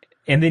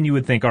 And then you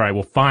would think, all right,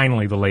 well,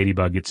 finally the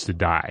ladybug gets to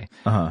die.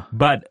 Uh-huh.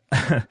 But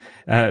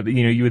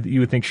you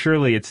would think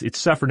surely it's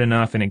suffered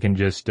enough and it can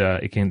just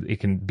it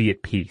can be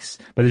at peace.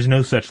 But there's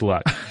no such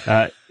luck.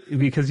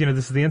 Because,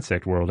 this is the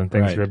insect world and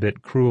things are a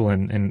bit cruel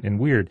and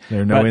weird.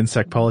 There are no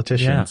insect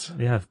politicians.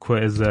 Yeah,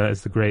 as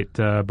the great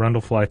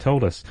Brundlefly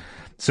told us.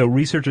 So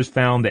researchers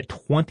found that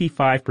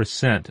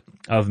 25%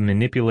 of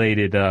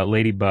manipulated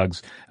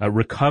ladybugs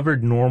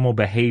recovered normal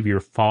behavior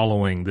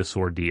following this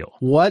ordeal.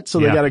 What? So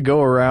they got to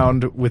go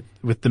around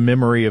with the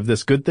memory of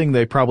this. Good thing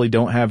they probably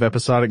don't have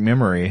episodic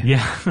memory.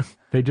 Yeah.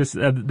 They just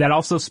that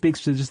also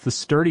speaks to just the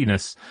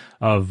sturdiness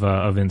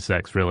of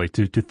insects, really,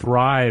 to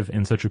thrive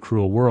in such a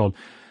cruel world.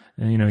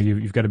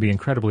 You've got to be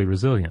incredibly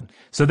resilient.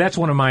 So that's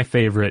one of my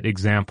favorite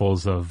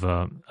examples of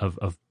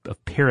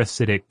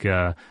parasitic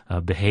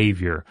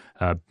behavior,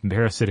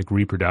 parasitic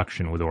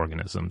reproduction with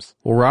organisms.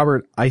 Well,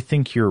 Robert, I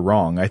think you're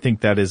wrong. I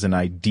think that is an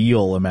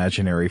ideal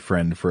imaginary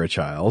friend for a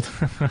child.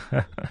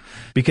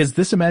 Because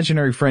this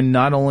imaginary friend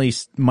not only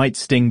might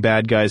sting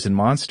bad guys and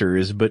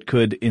monsters, but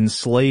could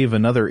enslave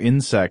another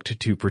insect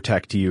to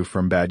protect you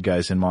from bad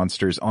guys and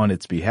monsters on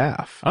its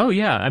behalf. Oh,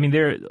 yeah. I mean,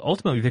 they're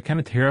kind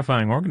of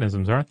terrifying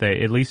organisms, aren't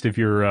they? At least if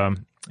you're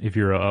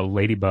a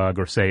ladybug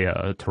or, say,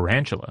 a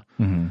tarantula.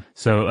 Mm-hmm.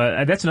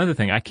 So that's another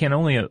thing. I can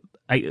only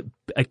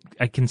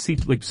I can see,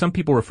 like, some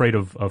people are afraid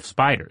of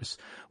spiders.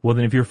 Well,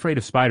 then if you're afraid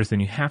of spiders, then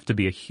you have to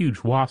be a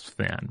huge wasp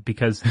fan,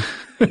 because,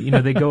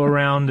 they go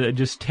around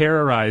just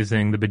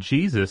terrorizing the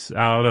bejesus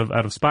out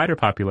of spider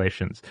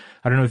populations.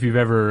 I don't know if you've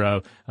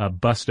ever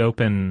bust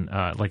open,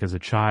 like as a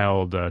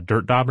child,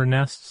 dirt dauber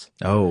nests.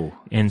 Oh.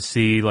 And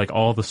see, like,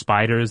 all the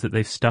spiders that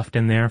they've stuffed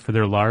in there for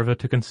their larvae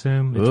to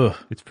consume.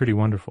 It's pretty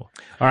wonderful.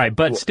 All right,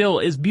 but still,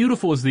 as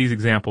beautiful as these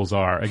examples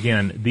are,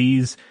 again,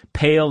 these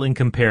pale in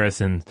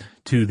comparison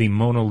to the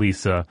Mona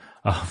Lisa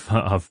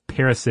of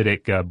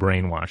parasitic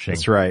brainwashing.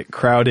 That's right.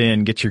 Crowd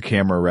in, get your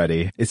camera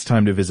ready. It's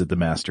time to visit the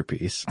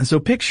masterpiece. And so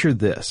picture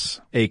this,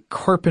 a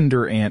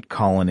carpenter ant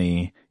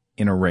colony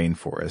in a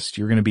rainforest.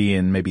 You're going to be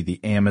in maybe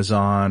the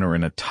Amazon or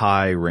in a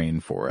Thai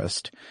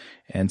rainforest.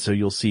 And so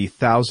you'll see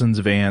thousands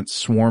of ants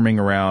swarming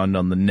around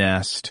on the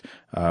nest,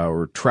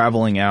 or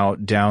traveling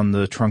out down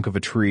the trunk of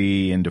a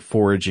tree into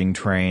foraging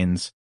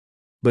trains.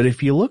 But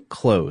if you look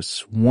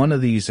close, one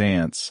of these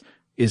ants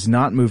is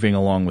not moving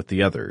along with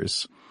the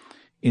others.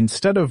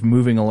 Instead of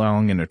moving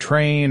along in a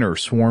train or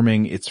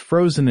swarming, it's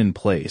frozen in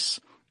place.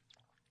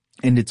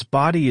 And its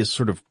body is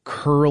sort of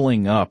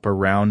curling up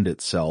around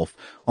itself,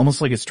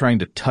 almost like it's trying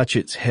to touch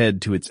its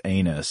head to its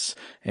anus.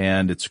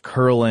 And it's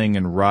curling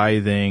and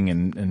writhing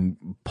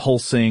and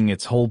pulsing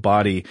its whole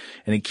body.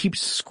 And it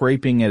keeps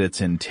scraping at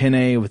its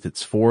antennae with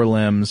its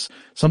forelimbs.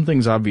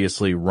 Something's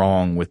obviously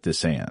wrong with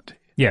this ant.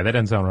 Yeah, that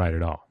doesn't sound right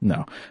at all.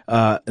 No.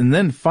 And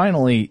then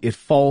finally, it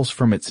falls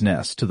from its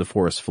nest to the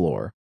forest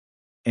floor.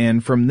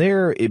 And from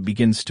there, it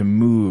begins to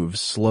move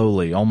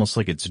slowly, almost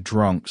like it's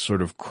drunk,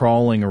 sort of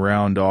crawling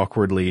around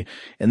awkwardly,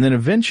 and then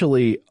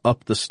eventually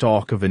up the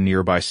stalk of a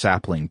nearby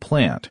sapling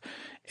plant.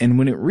 And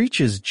when it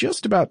reaches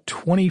just about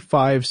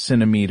 25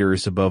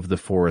 centimeters above the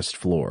forest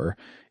floor,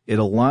 it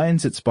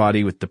aligns its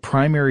body with the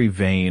primary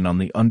vein on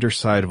the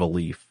underside of a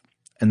leaf,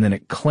 and then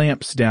it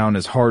clamps down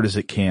as hard as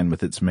it can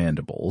with its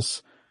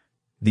mandibles.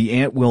 The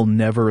ant will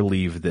never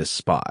leave this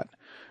spot.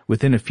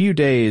 Within a few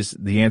days,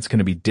 the ant's going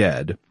to be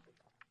dead,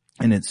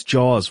 and its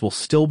jaws will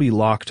still be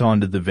locked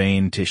onto the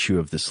vein tissue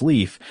of this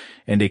leaf,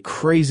 and a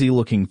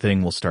crazy-looking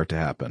thing will start to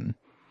happen.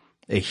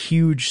 A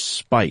huge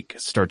spike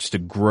starts to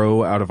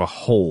grow out of a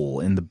hole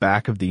in the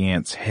back of the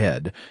ant's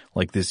head,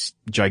 like this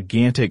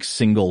gigantic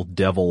single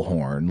devil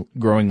horn,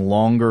 growing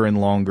longer and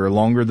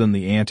longer than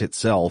the ant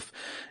itself,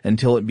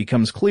 until it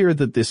becomes clear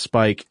that this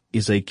spike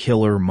is a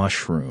killer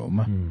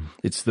mushroom.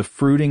 It's the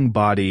fruiting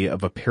body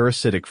of a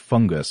parasitic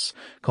fungus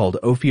called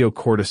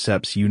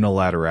Ophiocordyceps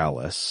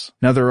unilateralis.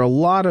 Now, there are a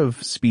lot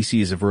of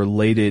species of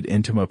related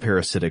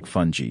entomoparasitic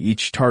fungi,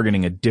 each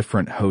targeting a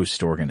different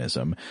host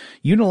organism.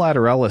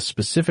 Unilateralis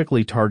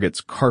specifically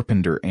targets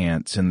carpenter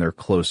ants and their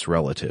close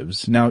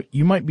relatives. Now,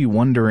 you might be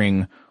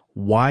wondering,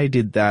 why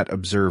did that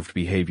observed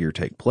behavior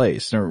take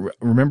place? Now,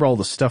 remember all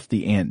the stuff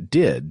the ant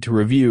did. To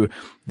review,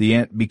 the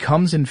ant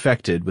becomes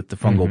infected with the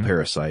fungal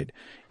parasite.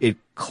 It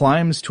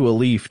climbs to a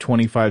leaf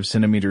 25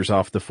 centimeters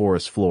off the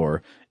forest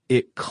floor.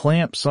 It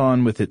clamps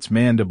on with its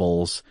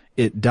mandibles.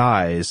 It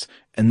dies,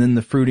 and then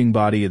the fruiting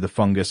body of the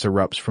fungus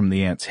erupts from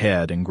the ant's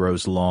head and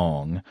grows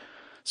long.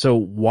 So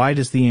why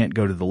does the ant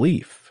go to the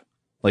leaf?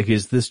 Like,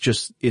 is this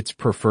just its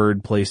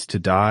preferred place to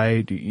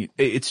die?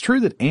 It's true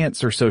that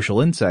ants are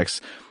social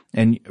insects.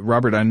 And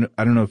Robert, I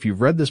don't know if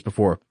you've read this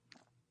before.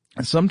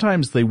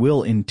 Sometimes they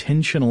will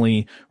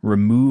intentionally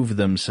remove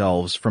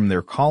themselves from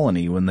their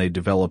colony when they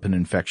develop an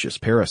infectious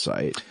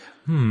parasite.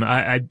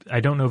 I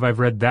don't know if I've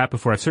read that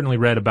before. I've certainly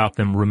read about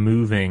them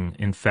removing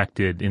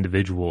infected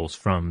individuals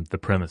from the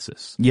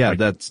premises. Yeah,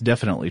 that's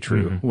definitely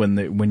true.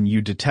 When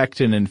you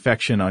detect an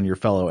infection on your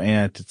fellow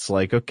ant, it's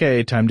like,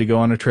 okay, time to go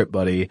on a trip,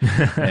 buddy.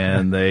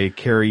 And they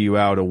carry you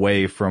out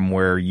away from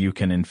where you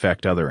can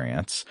infect other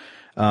ants.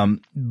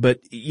 But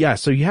yeah,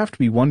 so you have to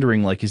be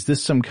wondering, like, is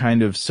this some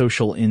kind of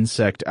social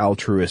insect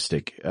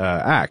altruistic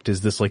act?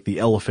 Is this like the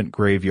elephant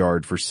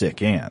graveyard for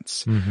sick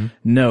ants?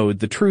 No,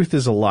 the truth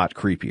is a lot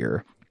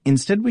creepier.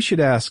 Instead, we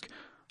should ask,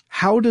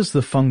 how does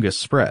the fungus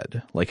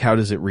spread? Like, how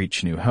does it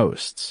reach new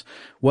hosts?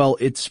 Well,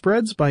 it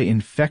spreads by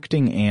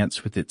infecting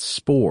ants with its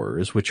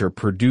spores, which are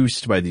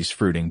produced by these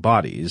fruiting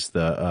bodies,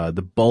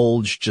 the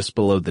bulge just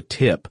below the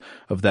tip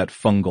of that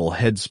fungal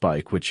head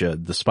spike, which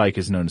the spike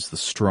is known as the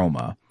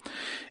stroma.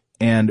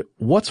 And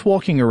what's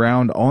walking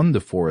around on the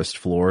forest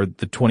floor,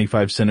 the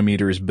 25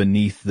 centimeters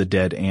beneath the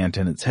dead ant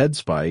and its head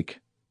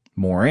spike?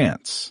 More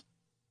ants.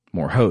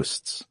 More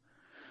hosts.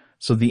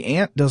 So the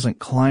ant doesn't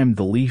climb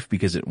the leaf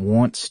because it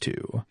wants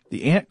to.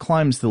 The ant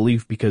climbs the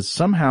leaf because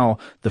somehow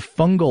the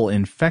fungal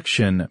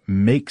infection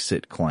makes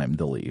it climb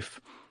the leaf.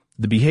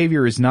 The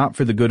behavior is not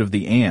for the good of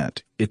the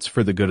ant, it's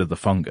for the good of the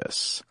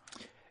fungus.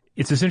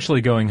 It's essentially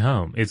going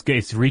home.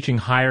 It's reaching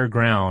higher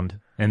ground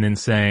and then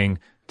saying,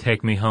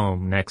 take me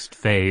home, next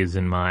phase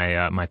in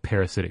my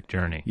parasitic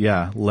journey.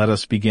 Yeah, let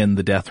us begin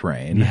the death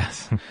rain.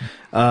 Yes.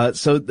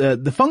 So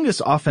the fungus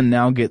often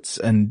now gets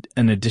an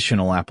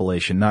additional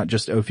appellation, not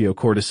just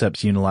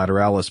Ophiocordyceps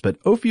unilateralis, but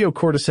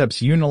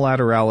Ophiocordyceps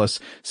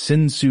unilateralis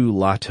sensu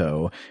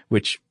lato,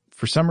 which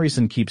for some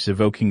reason keeps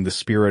evoking the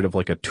spirit of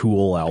like a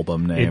Tool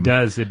album name. It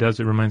does. It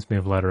reminds me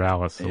of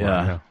Lateralis.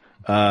 Yeah.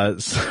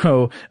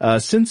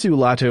 Sensu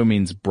lato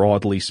means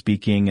broadly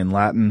speaking in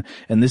Latin,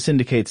 and this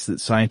indicates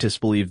that scientists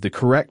believe the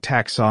correct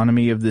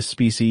taxonomy of this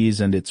species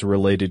and its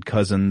related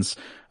cousins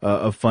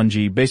of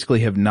fungi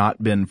basically have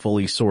not been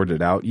fully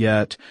sorted out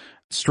yet.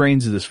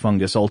 Strains of this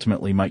fungus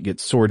ultimately might get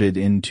sorted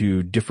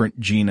into different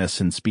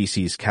genus and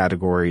species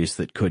categories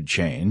that could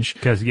change.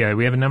 Because,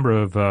 we have a number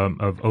of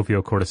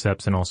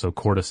Ophiocordyceps and also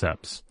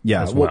Cordyceps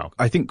as well.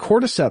 I think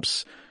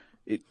Cordyceps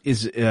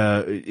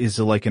is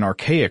like an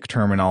archaic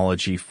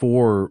terminology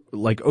for,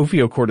 like,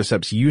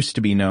 Ophiocordyceps used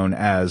to be known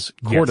as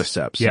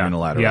Cordyceps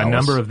unilateralis. Yeah, a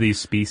number of these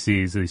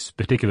species, these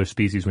particular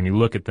species, when you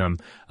look at them,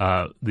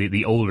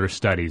 the older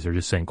studies are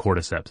just saying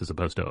Cordyceps as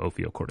opposed to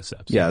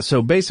Ophiocordyceps. Yeah,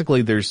 so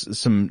basically there's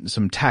some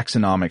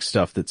taxonomic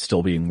stuff that's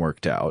still being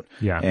worked out.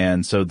 Yeah.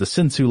 And so the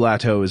sensu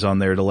lato is on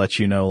there to let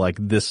you know, like,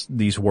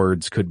 these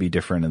words could be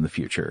different in the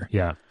future.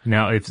 Yeah.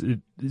 Now,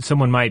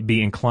 someone might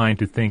be inclined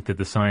to think that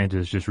the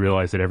scientists just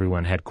realized that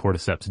everyone had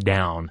Cordyceps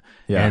down,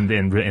 and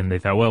they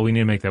thought, well, we need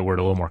to make that word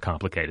a little more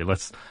complicated.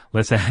 Let's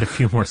add a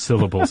few more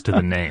syllables to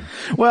the name.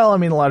 Well, I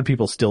mean, a lot of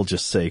people still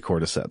just say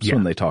Cordyceps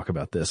when they talk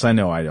about this. I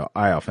know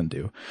I often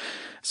do.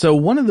 So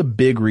one of the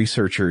big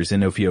researchers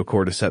in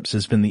Ophiocordyceps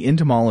has been the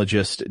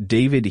entomologist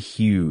David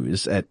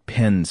Hughes at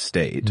Penn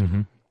State.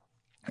 Mm-hmm.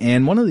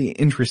 And one of the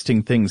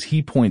interesting things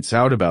he points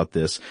out about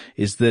this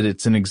is that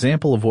it's an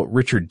example of what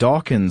Richard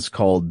Dawkins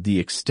called the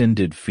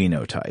extended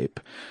phenotype.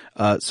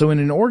 So in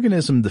an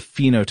organism, the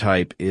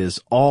phenotype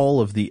is all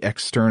of the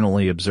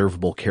externally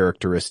observable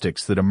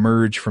characteristics that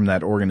emerge from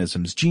that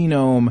organism's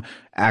genome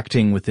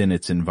acting within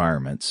its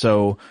environment.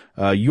 So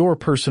your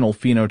personal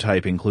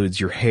phenotype includes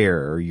your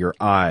hair, your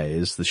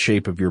eyes, the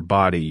shape of your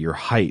body, your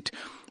height,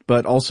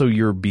 but also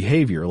your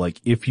behavior.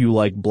 Like, if you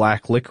like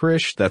black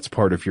licorice, that's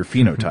part of your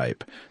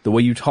phenotype. The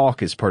way you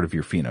talk is part of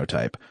your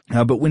phenotype.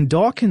 But when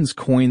Dawkins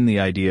coined the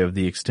idea of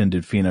the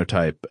extended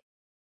phenotype,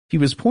 he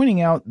was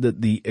pointing out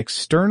that the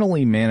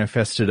externally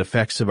manifested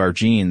effects of our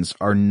genes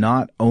are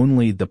not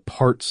only the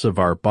parts of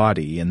our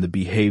body and the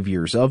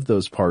behaviors of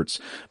those parts,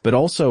 but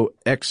also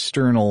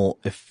external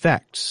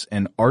effects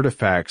and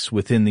artifacts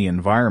within the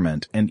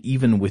environment and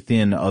even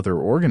within other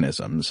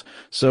organisms.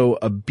 So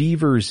a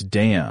beaver's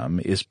dam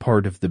is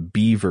part of the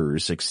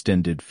beaver's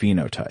extended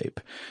phenotype,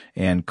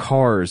 and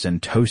cars and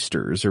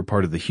toasters are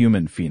part of the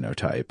human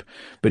phenotype.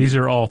 But these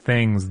are all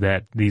things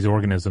that these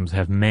organisms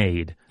have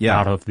made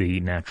out of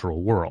the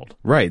natural world.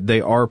 Right.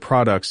 They are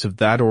products of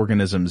that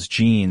organism's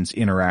genes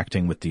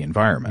interacting with the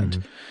environment.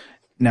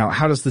 Mm-hmm. Now,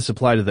 how does this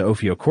apply to the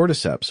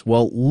Ophiocordyceps?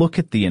 Well, look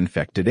at the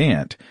infected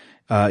ant.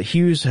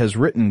 Hughes has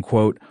written,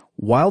 quote,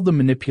 "While the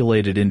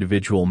manipulated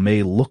individual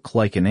may look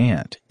like an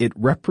ant, it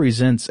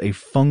represents a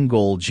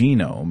fungal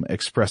genome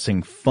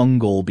expressing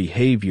fungal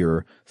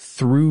behavior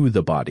through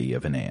the body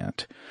of an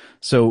ant."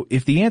 So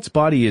if the ant's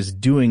body is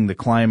doing the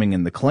climbing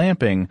and the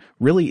clamping,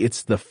 really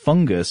it's the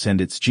fungus and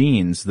its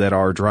genes that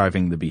are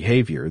driving the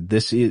behavior.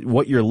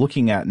 What you're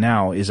looking at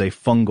now is a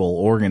fungal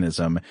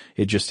organism.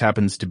 It just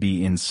happens to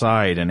be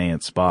inside an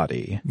ant's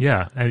body.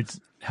 Yeah, it's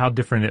how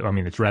different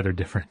it's rather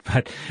different,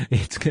 but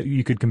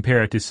you could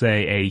compare it to,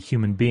 say, a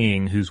human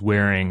being who's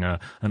wearing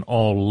an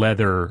all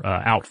leather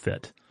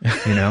outfit.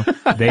 You know,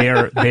 they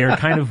are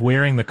kind of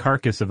wearing the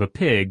carcass of a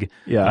pig.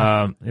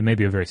 Yeah. It may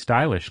be a very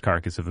stylish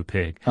carcass of a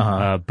pig.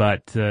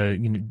 But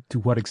to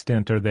what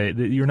extent are they?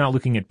 You're not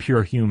looking at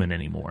pure human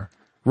anymore.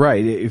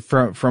 Right.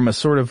 From a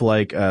sort of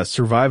like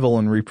survival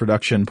and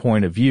reproduction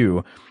point of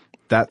view,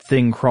 that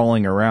thing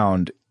crawling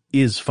around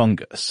is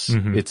fungus.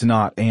 Mm-hmm. It's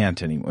not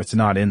ant anymore. It's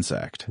not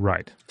insect.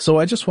 Right. So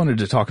I just wanted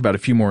to talk about a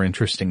few more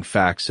interesting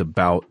facts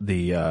about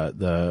the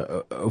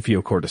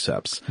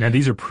Ophiocordyceps. Now,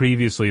 these are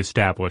previously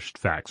established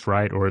facts,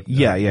 right? Or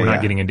we're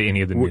not getting into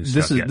any of the new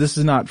stuff yet. This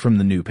is not from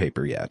the new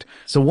paper yet.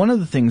 So one of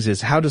the things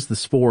is, how does the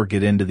spore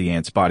get into the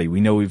ant's body?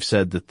 We know we've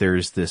said that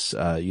there's this,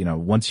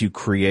 once you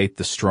create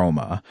the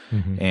stroma,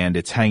 mm-hmm. and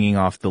it's hanging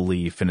off the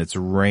leaf and it's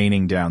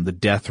raining down, the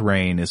death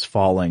rain is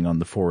falling on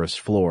the forest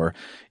floor,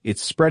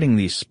 it's spreading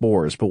these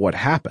spores. But what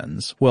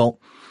happens? Well,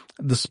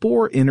 the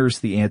spore enters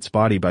the ant's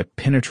body by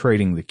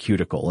penetrating the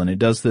cuticle, and it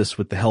does this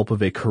with the help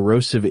of a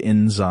corrosive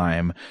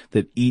enzyme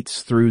that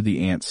eats through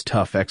the ant's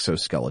tough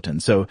exoskeleton.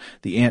 So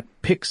the ant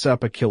picks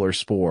up a killer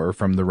spore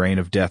from the rain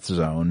of death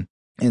zone,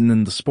 and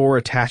then the spore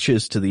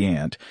attaches to the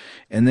ant,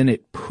 and then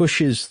it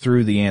pushes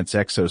through the ant's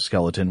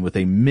exoskeleton with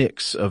a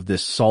mix of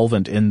this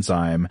solvent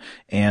enzyme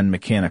and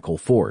mechanical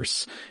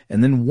force.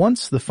 And then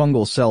once the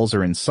fungal cells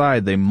are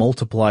inside, they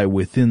multiply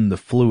within the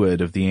fluid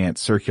of the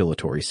ant's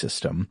circulatory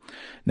system.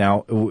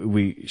 Now,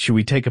 should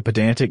we take a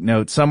pedantic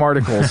note? Some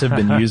articles have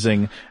been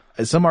using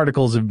Some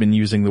articles have been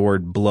using the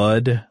word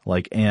blood,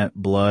 like ant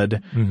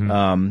blood.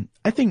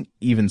 I think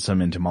even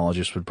some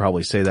entomologists would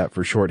probably say that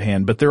for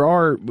shorthand, but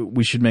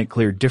we should make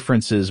clear,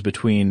 differences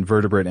between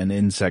vertebrate and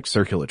insect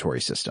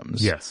circulatory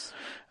systems. Yes.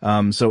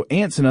 So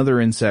ants and other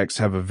insects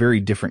have a very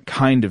different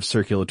kind of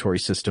circulatory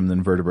system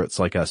than vertebrates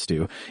like us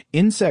do.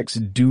 Insects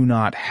do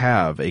not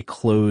have a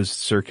closed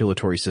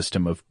circulatory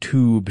system of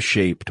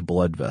tube-shaped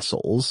blood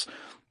vessels.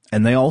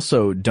 And they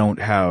also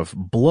don't have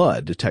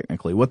blood,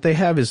 technically. What they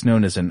have is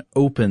known as an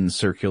open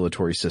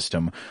circulatory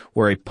system,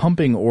 where a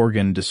pumping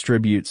organ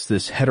distributes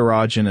this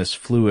heterogeneous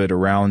fluid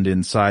around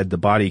inside the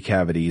body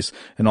cavities,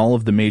 and all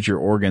of the major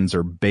organs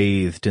are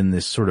bathed in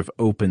this sort of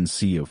open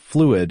sea of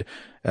fluid.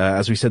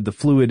 As we said, the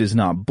fluid is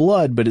not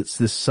blood, but it's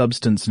this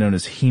substance known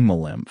as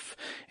hemolymph.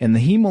 And the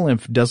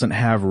hemolymph doesn't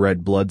have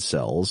red blood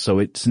cells, so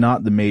it's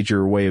not the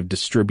major way of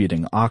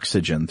distributing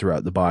oxygen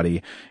throughout the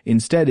body.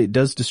 Instead, it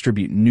does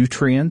distribute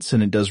nutrients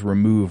and it does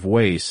remove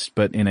waste,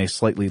 but in a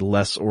slightly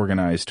less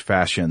organized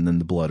fashion than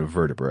the blood of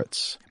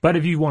vertebrates. But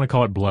if you want to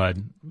call it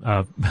blood,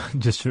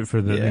 just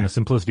for the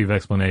simplicity of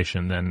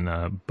explanation,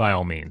 then by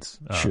all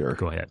means, sure.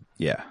 Go ahead.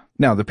 Yeah.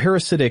 Now, the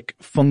parasitic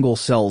fungal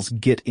cells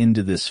get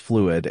into this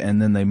fluid,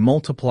 and then they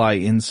multiply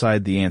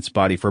inside the ant's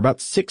body for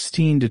about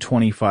 16 to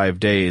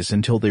 25 days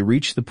until they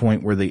reach the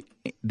point where the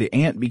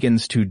ant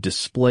begins to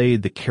display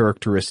the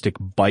characteristic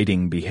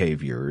biting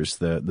behaviors,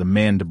 the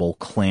mandible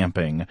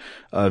clamping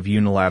of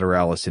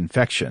unilateralis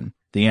infection.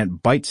 The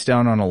ant bites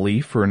down on a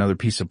leaf or another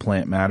piece of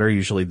plant matter,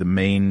 usually the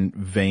main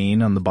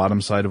vein on the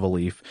bottom side of a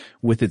leaf,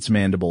 with its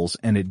mandibles,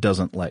 and it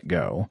doesn't let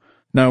go.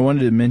 Now, I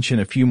wanted to mention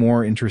a few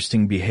more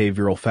interesting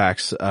behavioral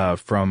facts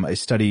from a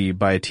study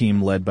by a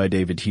team led by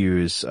David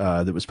Hughes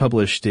that was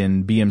published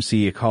in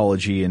BMC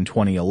Ecology in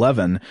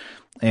 2011.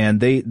 And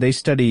they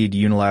studied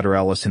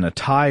unilateralis in a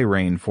Thai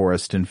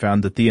rainforest and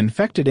found that the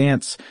infected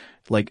ants,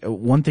 like,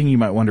 one thing you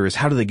might wonder is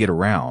how do they get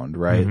around,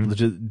 right?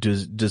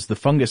 Does the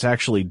fungus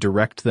actually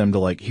direct them to,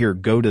 like, here,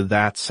 go to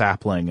that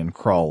sapling and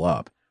crawl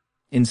up?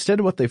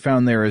 Instead, what they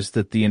found there is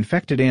that the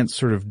infected ants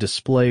sort of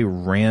display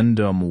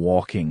random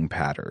walking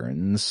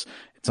patterns.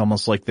 It's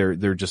almost like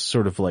they're just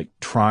sort of like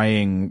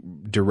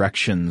trying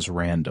directions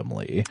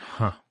randomly.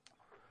 Huh.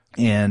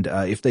 And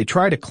if they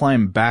try to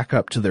climb back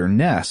up to their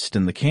nest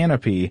in the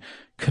canopy,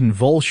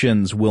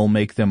 convulsions will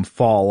make them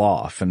fall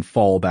off and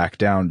fall back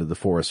down to the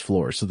forest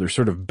floor, so they're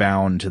sort of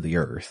bound to the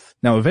earth.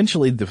 Now,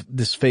 eventually,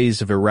 this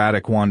phase of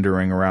erratic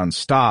wandering around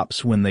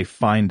stops when they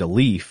find a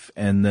leaf,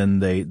 and then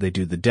they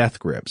do the death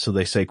grip. So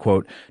they say,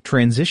 quote,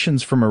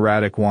 transitions from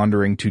erratic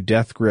wandering to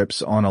death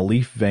grips on a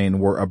leaf vein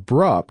were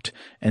abrupt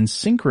and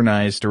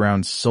synchronized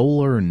around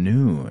solar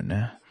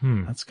noon.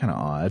 That's kind of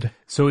odd.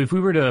 So if we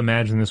were to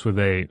imagine this with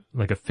a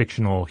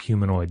fictional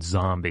humanoid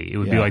zombie, it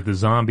would be like the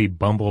zombie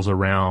bumbles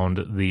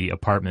around the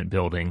apartment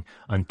building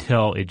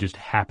until it just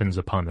happens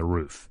upon the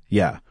roof.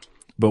 Yeah.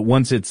 But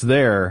once it's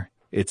there,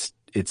 it's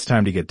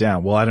time to get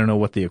down. Well, I don't know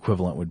what the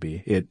equivalent would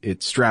be.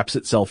 It straps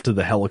itself to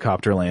the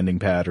helicopter landing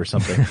pad or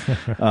something.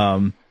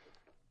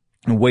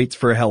 Waits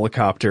for a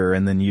helicopter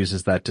and then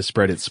uses that to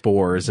spread its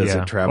spores as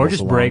it travels along. Or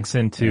just breaks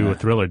into a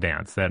thriller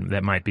dance.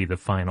 That might be the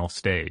final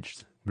stage,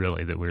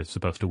 really, that we're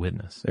supposed to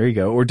witness. There you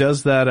go. Or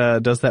does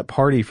that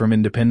party from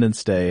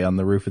Independence Day on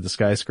the roof of the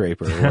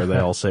skyscraper where they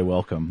all say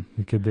welcome.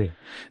 It could be.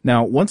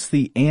 Now, once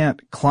the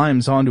ant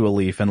climbs onto a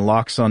leaf and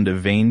locks onto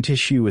vein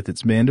tissue with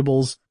its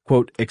mandibles,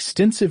 quote,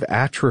 extensive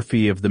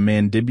atrophy of the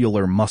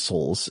mandibular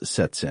muscles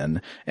sets in.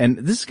 And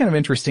this is kind of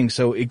interesting.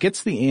 So it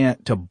gets the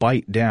ant to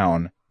bite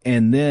down,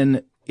 and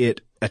then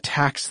it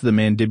attacks the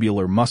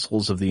mandibular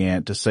muscles of the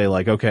ant to say,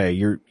 like,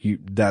 okay,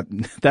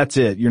 that's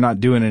it. You're not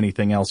doing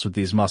anything else with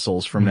these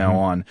muscles from now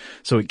on.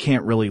 So it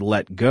can't really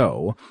let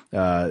go.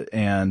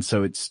 And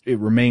so it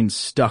remains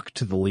stuck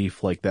to the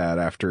leaf like that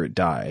after it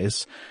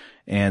dies.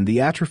 And the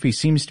atrophy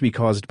seems to be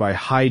caused by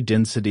high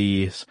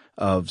densities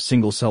of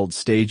single-celled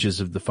stages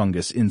of the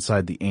fungus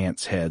inside the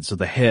ant's head. So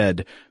the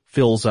head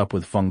fills up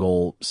with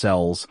fungal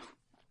cells.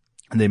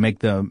 They make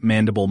the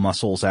mandible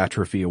muscles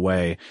atrophy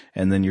away,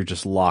 and then you're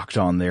just locked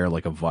on there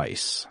like a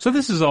vice. So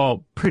this is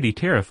all pretty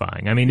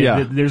terrifying. I mean,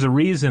 there's a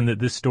reason that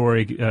this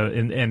story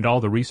and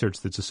all the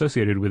research that's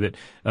associated with it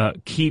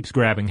keeps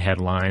grabbing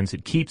headlines.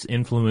 It keeps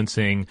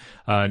influencing,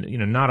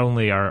 not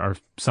only our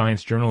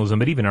science journalism,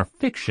 but even our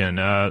fiction.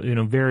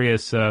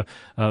 Various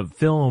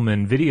film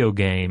and video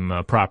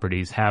game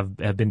properties have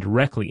been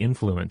directly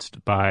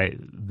influenced by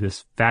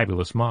this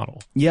fabulous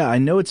model. Yeah, I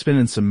know it's been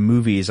in some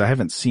movies. I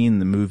haven't seen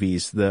the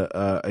movies.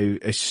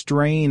 A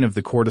strain of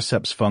the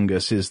cordyceps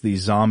fungus is the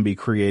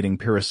zombie-creating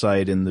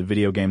parasite in the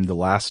video game The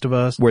Last of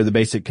Us, where the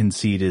basic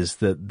conceit is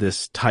that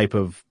this type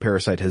of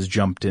parasite has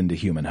jumped into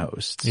human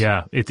hosts.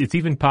 Yeah, it's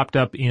even popped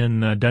up in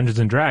Dungeons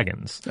 &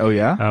 Dragons. Oh,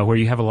 yeah? Where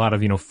you have a lot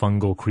of,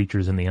 fungal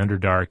creatures in the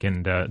Underdark,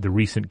 and the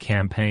recent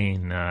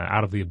campaign,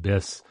 Out of the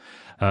Abyss,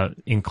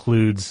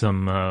 includes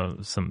some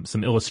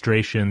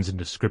illustrations and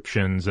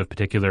descriptions of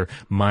particular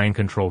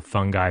mind-controlled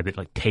fungi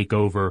that take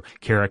over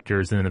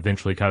characters and then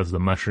eventually cause the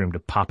mushroom to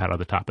pop out of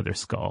the top of their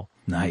skull.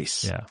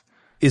 Nice. Yeah.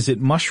 Is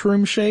it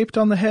mushroom-shaped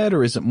on the head,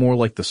 or is it more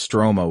like the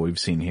stroma we've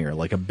seen here,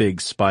 like a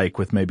big spike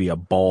with maybe a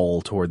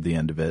ball toward the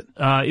end of it?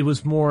 It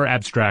was more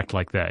abstract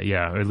like that,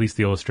 yeah, or at least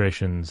the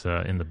illustrations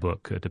in the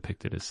book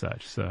depict it as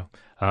such. So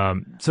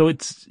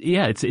it's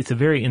a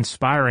very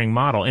inspiring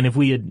model. And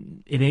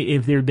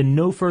if there had been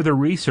no further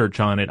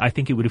research on it, I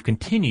think it would have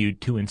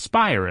continued to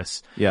inspire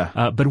us.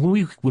 Yeah. But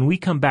when we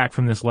come back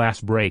from this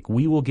last break,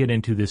 we will get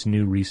into this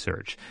new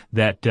research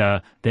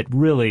that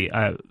really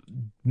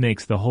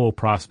makes the whole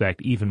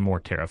prospect even more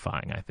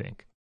terrifying, I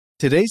think.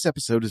 Today's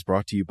episode is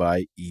brought to you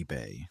by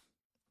eBay.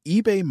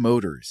 eBay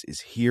Motors is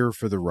here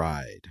for the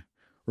ride.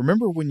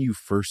 Remember when you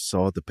first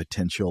saw the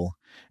potential?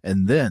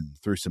 And then,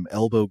 through some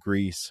elbow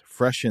grease,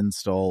 fresh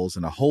installs,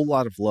 and a whole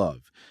lot of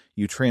love,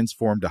 you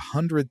transformed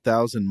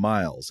 100,000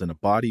 miles and a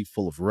body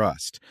full of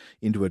rust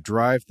into a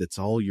drive that's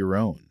all your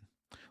own.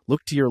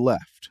 Look to your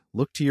left.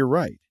 Look to your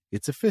right.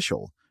 It's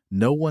official.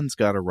 No one's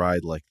got a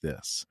ride like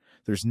this.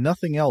 There's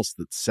nothing else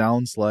that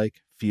sounds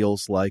like,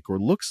 feels like, or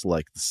looks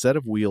like the set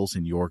of wheels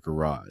in your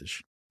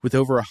garage. With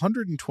over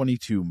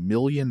 122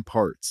 million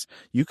parts,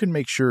 you can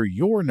make sure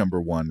your number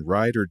one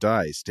ride or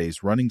die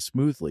stays running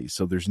smoothly,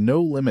 so there's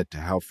no limit to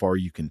how far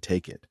you can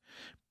take it.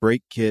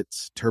 Brake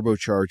kits,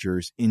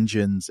 turbochargers,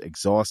 engines,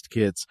 exhaust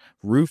kits,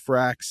 roof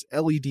racks,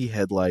 LED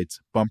headlights,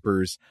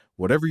 bumpers,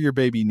 whatever your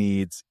baby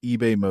needs,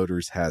 eBay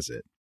Motors has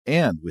it.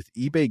 And with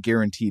eBay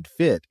Guaranteed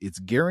Fit, it's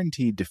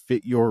guaranteed to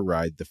fit your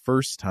ride the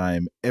first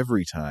time,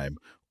 every time,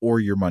 or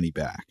your money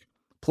back.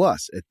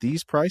 Plus, at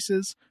these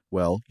prices,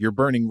 well, you're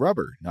burning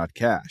rubber, not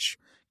cash.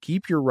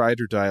 Keep your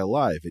ride or die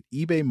alive at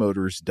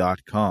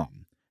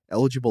ebaymotors.com.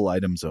 Eligible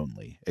items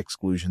only.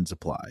 Exclusions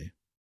apply.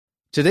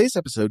 Today's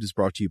episode is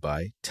brought to you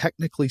by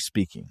Technically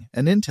Speaking,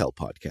 an Intel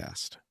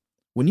podcast.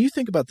 When you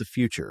think about the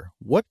future,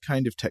 what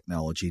kind of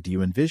technology do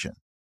you envision?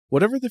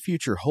 Whatever the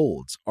future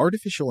holds,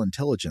 artificial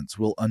intelligence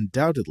will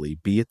undoubtedly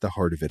be at the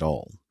heart of it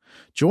all.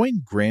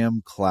 Join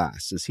Graham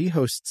Class as he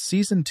hosts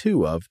Season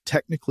 2 of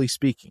Technically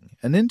Speaking,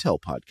 an Intel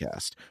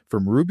podcast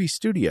from Ruby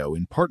Studio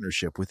in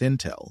partnership with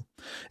Intel.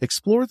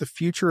 Explore the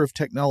future of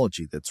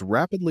technology that's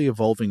rapidly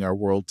evolving our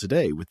world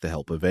today with the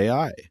help of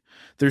AI.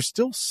 There's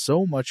still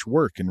so much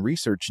work and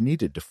research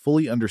needed to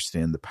fully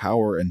understand the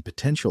power and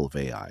potential of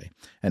AI,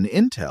 and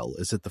Intel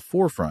is at the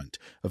forefront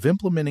of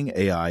implementing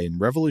AI in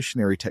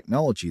revolutionary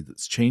technology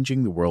that's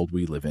changing the world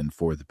we live in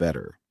for the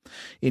better.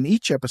 In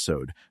each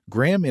episode,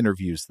 Graham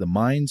interviews the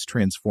minds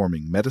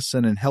transforming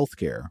medicine and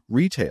healthcare,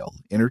 retail,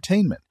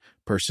 entertainment,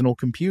 personal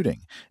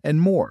computing, and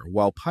more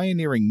while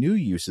pioneering new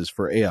uses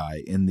for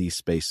AI in these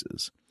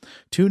spaces.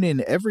 Tune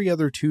in every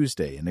other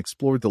Tuesday and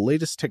explore the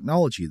latest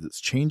technology that's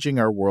changing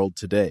our world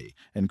today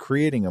and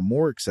creating a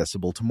more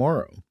accessible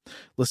tomorrow.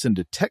 Listen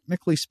to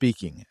Technically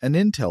Speaking, an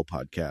Intel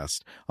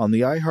podcast on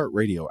the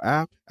iHeartRadio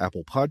app,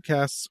 Apple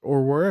Podcasts,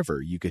 or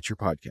wherever you get your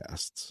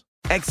podcasts.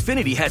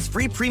 Xfinity has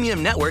free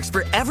premium networks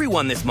for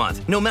everyone this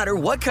month, no matter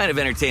what kind of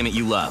entertainment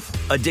you love.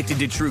 Addicted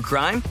to true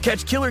crime?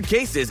 Catch killer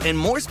cases and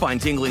more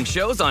spine-tingling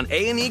shows on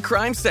A&E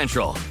Crime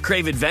Central.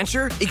 Crave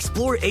adventure?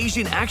 Explore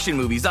Asian action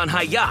movies on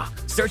Hi-YAH.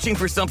 Searching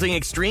for something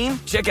extreme?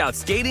 Check out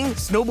skating,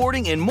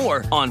 snowboarding, and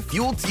more on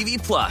Fuel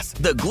TV Plus,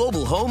 the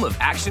global home of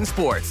action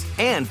sports.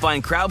 And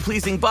find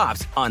crowd-pleasing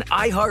bops on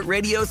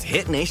iHeartRadio's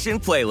Hit Nation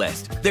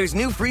playlist. There's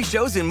new free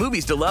shows and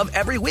movies to love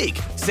every week.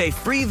 Say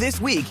free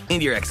this week in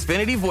your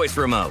Xfinity voice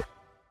remote.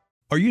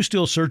 Are you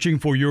still searching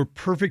for your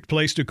perfect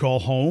place to call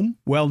home?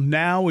 Well,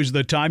 now is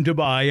the time to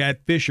buy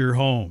at Fisher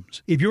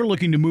Homes. If you're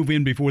looking to move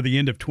in before the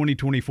end of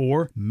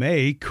 2024,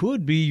 May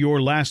could be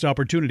your last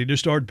opportunity to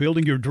start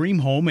building your dream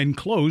home and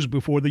close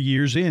before the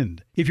year's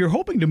end. If you're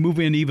hoping to move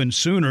in even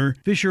sooner,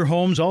 Fisher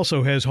Homes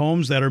also has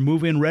homes that are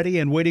move-in ready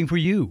and waiting for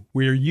you,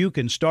 where you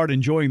can start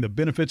enjoying the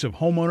benefits of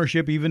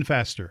homeownership even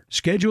faster.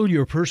 Schedule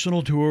your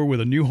personal tour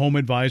with a new home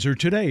advisor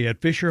today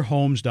at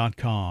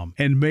FisherHomes.com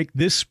and make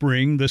this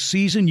spring the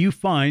season you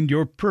find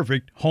your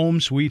perfect home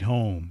sweet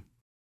home.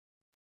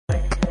 All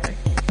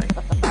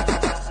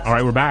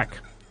right, we're back.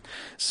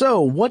 So,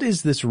 what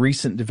is this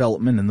recent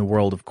development in the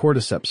world of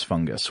cordyceps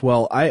fungus?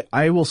 Well,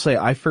 I will say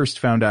I first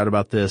found out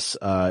about this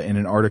in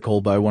an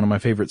article by one of my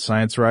favorite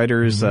science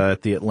writers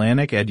at The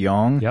Atlantic, Ed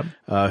Yong,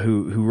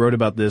 who wrote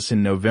about this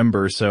in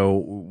November. So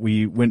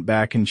we went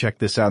back and checked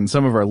this out, and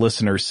some of our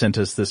listeners sent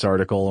us this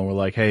article and were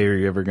like, hey, are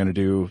you ever going to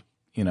do,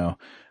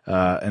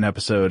 an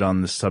episode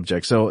on this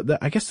subject? So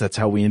I guess that's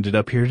how we ended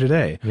up here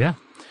today. Yeah.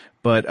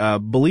 But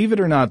believe it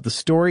or not, the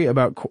story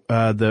about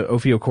the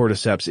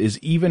Ophiocordyceps is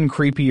even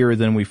creepier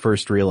than we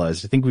first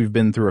realized. I think we've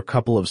been through a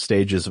couple of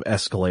stages of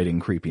escalating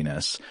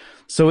creepiness.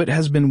 So it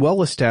has been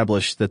well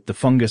established that the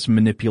fungus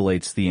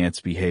manipulates the ant's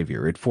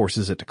behavior. It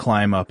forces it to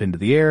climb up into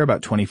the air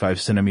about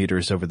 25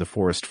 centimeters over the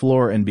forest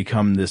floor and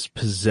become this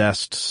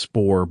possessed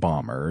spore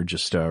bomber,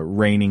 just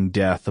raining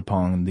death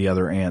upon the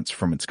other ants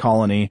from its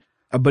colony.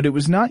 But it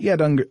was not yet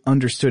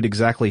understood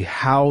exactly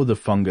how the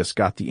fungus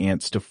got the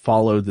ants to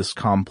follow this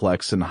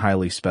complex and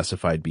highly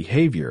specified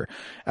behavior.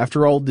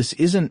 After all, this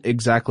isn't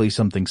exactly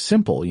something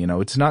simple,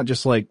 It's not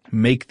just like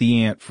make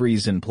the ant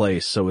freeze in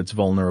place so it's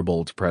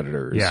vulnerable to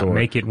predators. Yeah, or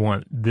make it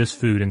want this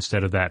food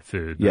instead of that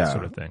food, that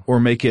sort of thing. Or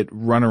make it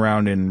run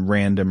around in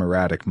random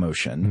erratic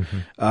motion.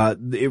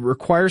 It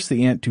requires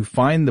the ant to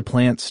find the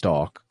plant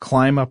stalk,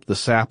 climb up the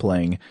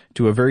sapling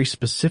to a very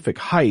specific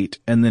height,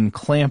 and then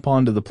clamp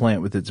onto the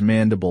plant with its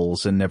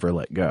mandibles and never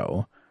let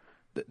go.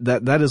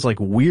 That is like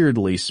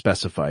weirdly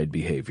specified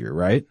behavior,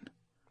 right?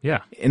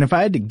 Yeah. And if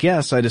I had to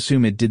guess, I'd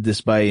assume it did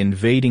this by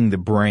invading the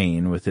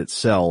brain with its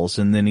cells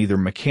and then either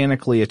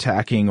mechanically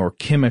attacking or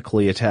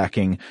chemically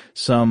attacking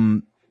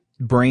some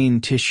brain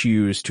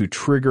tissues to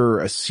trigger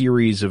a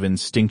series of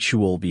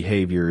instinctual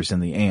behaviors in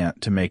the ant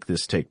to make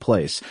this take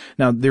place.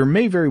 Now, there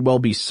may very well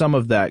be some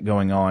of that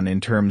going on in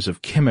terms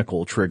of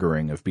chemical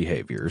triggering of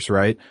behaviors,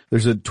 right?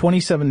 There's a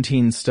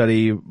 2017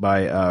 study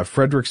by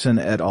Fredrickson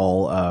et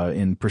al.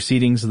 In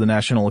Proceedings of the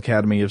National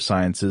Academy of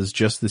Sciences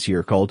just this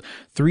year called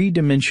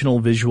Three-Dimensional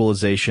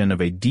Visualization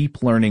of a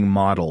Deep Learning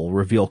Model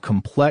Reveal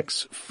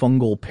Complex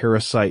Fungal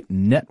Parasite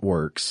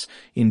Networks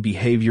in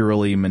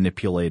Behaviorally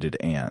Manipulated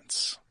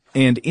Ants.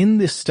 And in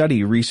this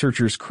study,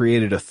 researchers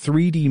created a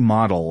 3D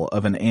model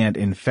of an ant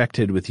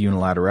infected with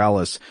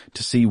Unilateralis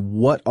to see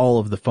what all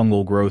of the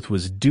fungal growth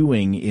was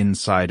doing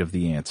inside of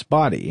the ant's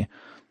body.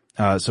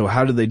 So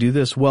how did they do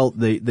this? Well,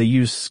 they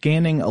use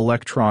scanning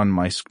electron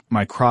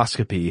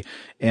microscopy.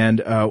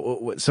 And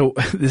so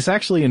this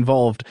actually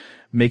involved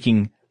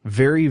making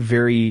very,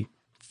 very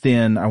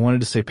thin, I wanted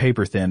to say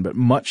paper thin, but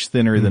much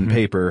thinner than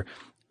paper,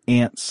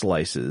 ant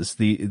slices.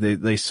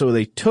 So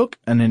they took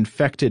an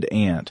infected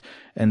ant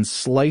and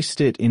sliced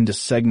it into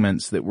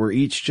segments that were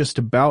each just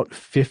about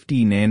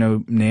 50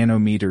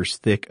 nanometers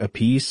thick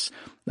apiece.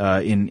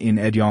 In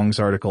Ed Yong's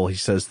article, he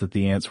says that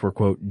the ants were,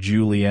 quote,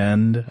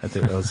 julienned. I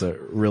think that was a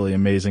really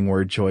amazing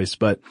word choice.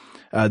 But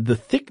the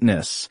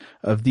thickness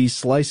of these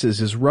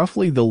slices is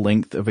roughly the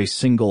length of a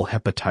single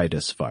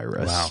hepatitis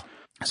virus. Wow.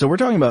 So we're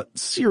talking about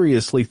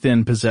seriously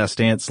thin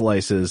possessed ant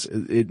slices.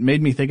 It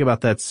made me think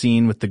about that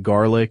scene with the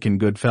garlic in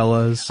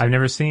Goodfellas. I've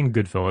never seen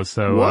Goodfellas,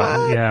 so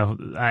yeah,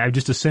 I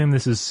just assume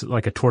this is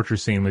like a torture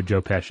scene with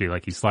Joe Pesci,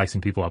 like he's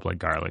slicing people up like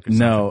garlic or something.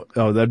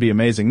 No, that'd be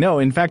amazing. No,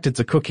 in fact, it's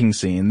a cooking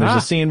scene. There's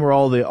a scene where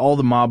all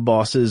the mob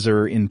bosses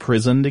are in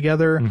prison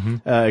together,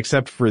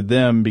 except for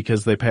them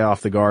because they pay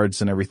off the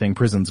guards and everything.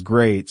 Prison's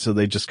great, so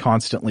they just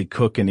constantly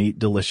cook and eat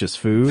delicious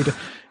food.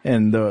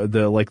 And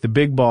the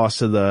big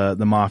boss of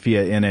the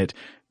mafia in it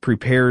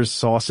prepares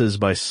sauces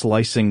by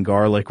slicing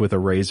garlic with a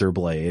razor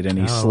blade,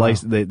 and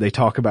they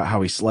talk about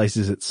how he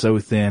slices it so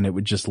thin it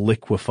would just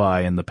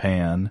liquefy in the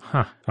pan.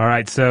 Huh. All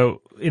right.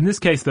 So in this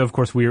case, though, of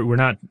course, we're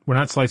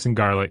not slicing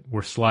garlic.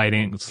 We're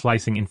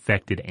slicing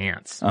infected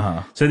ants.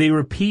 So they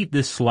repeat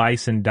this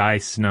slice and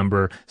dice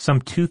number some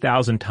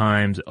 2,000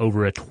 times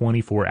over a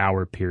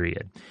 24-hour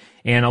period.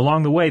 And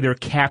along the way, they're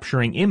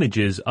capturing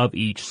images of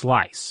each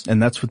slice.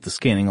 And that's with the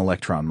scanning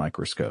electron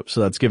microscope.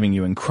 So that's giving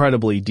you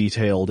incredibly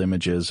detailed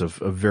images of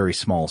very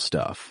small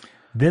stuff.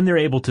 Then they're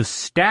able to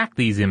stack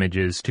these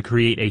images to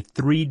create a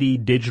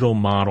 3D digital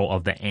model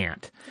of the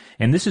ant.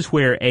 And this is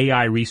where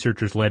AI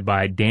researchers led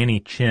by Danny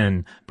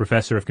Chin,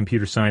 professor of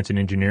computer science and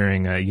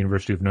engineering at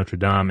University of Notre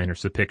Dame,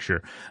 enters the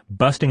picture,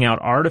 busting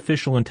out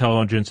artificial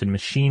intelligence and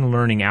machine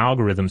learning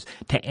algorithms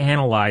to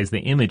analyze the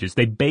images.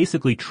 They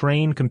basically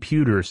train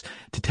computers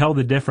to tell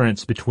the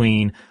difference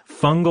between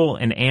fungal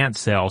and ant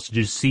cells to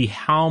just see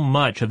how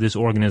much of this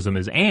organism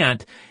is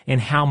ant and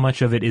how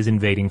much of it is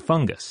invading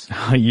fungus.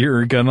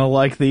 You're gonna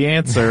like the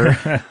answer.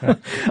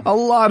 A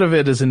lot of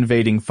it is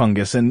invading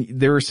fungus, and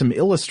there are some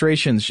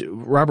illustrations.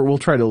 Robert, we'll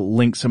try to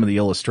link some of the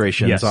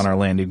illustrations on our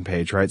landing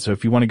page, right? So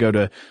if you want to go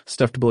to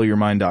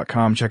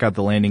stufftoblowyourmind.com, check out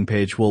the landing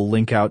page. We'll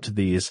link out to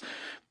these.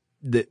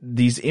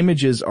 These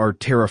images are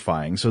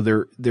terrifying. So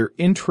they're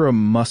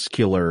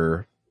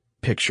intramuscular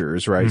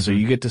pictures, right? So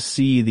you get to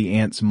see the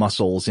ant's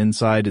muscles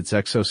inside its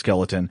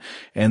exoskeleton,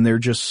 and they're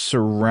just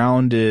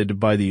surrounded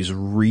by these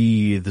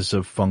wreaths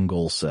of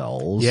fungal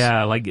cells.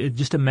 Yeah, like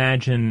just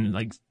imagine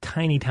like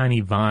tiny, tiny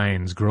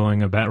vines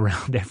growing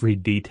around every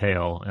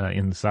detail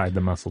inside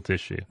the muscle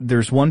tissue.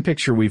 There's one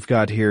picture we've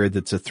got here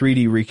that's a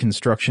 3D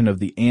reconstruction of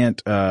the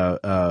ant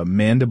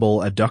mandible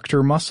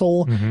adductor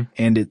muscle,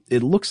 and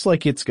it looks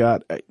like it's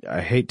got,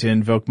 I hate to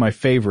invoke my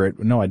favorite,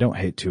 no, I don't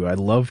hate to, I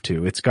love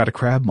to, it's got a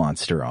crab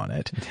monster on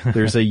it.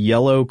 There's a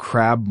yellow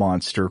crab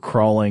monster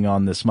crawling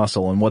on this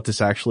muscle, and what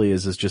this actually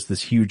is just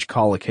this huge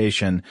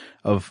collocation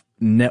of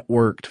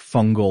networked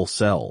fungal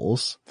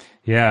cells.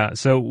 Yeah,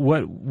 so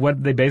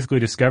what they basically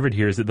discovered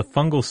here is that the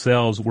fungal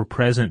cells were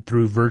present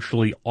through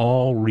virtually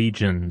all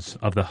regions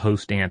of the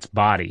host ant's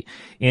body,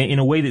 in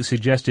a way that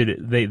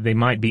suggested they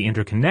might be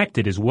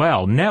interconnected as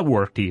well,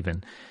 networked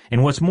even.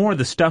 And what's more,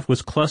 the stuff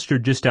was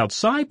clustered just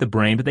outside the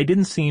brain, but they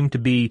didn't seem to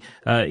be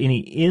any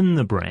in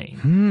the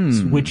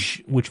brain,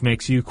 which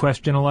makes you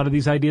question a lot of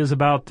these ideas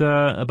about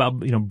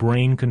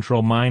brain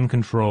control, mind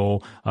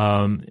control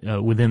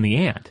within the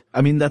ant.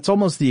 I mean, that's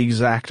almost the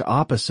exact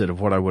opposite of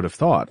what I would have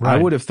thought. Right. I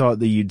would have thought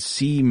that you'd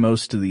see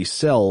most of these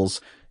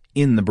cells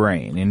in the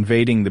brain,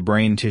 invading the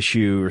brain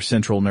tissue or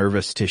central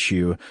nervous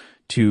tissue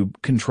to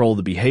control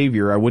the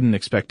behavior. I wouldn't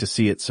expect to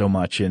see it so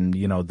much in,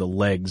 the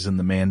legs and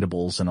the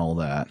mandibles and all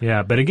that.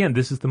 Yeah, but again,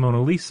 this is the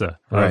Mona Lisa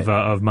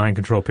of mind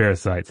control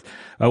parasites.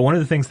 One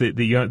of the things that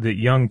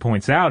Young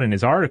points out in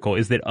his article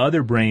is that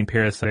other brain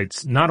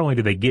parasites, not only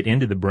do they get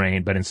into the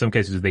brain, but in some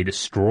cases they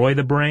destroy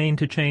the brain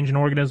to change an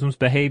organism's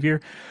behavior.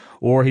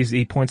 Or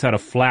he points out a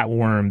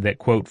flatworm that,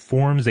 quote,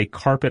 forms a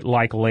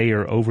carpet-like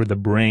layer over the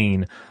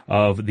brain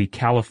of the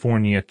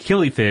California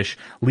killifish,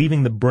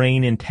 leaving the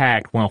brain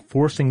intact while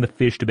forcing the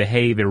fish to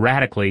behave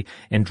erratically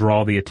and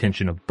draw the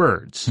attention of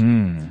birds.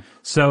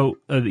 So,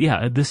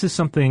 this is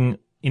something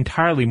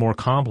entirely more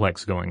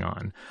complex going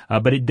on.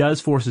 But it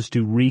does force us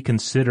to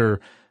reconsider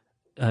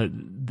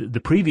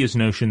the previous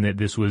notion that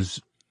this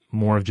was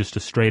more of just a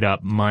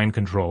straight-up mind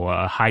control,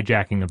 a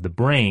hijacking of the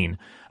brain.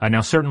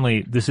 Now,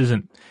 certainly, this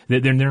isn't.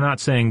 They're not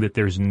saying that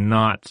there's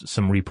not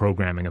some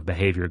reprogramming of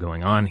behavior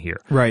going on here.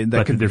 Right,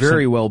 that could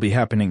very well be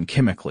happening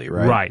chemically,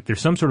 right? Right.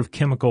 There's some sort of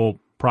chemical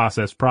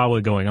process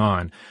probably going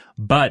on,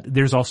 but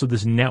there's also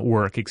this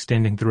network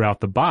extending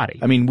throughout the body.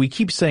 I mean, we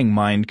keep saying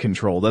mind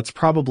control. That's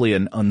probably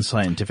an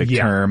unscientific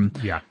term.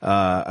 Yeah.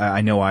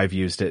 I know I've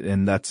used it,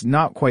 and that's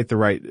not quite the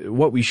right.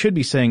 What we should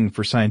be saying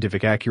for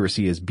scientific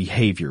accuracy is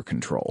behavior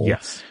control.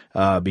 Yes.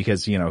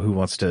 Because, who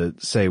wants to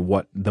say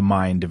what the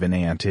mind of an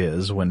ant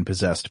is when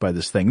possessed by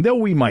this thing? Though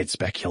we might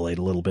speculate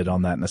a little bit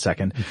on that in a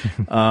second.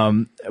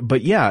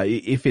 But yeah,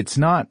 if it's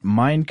not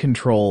mind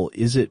control,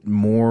 is it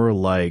more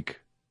like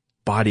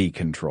body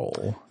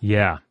control?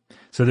 Yeah.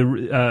 So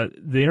the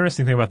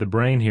interesting thing about the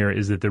brain here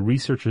is that the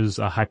researchers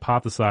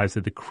hypothesize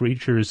that the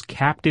creature's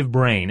captive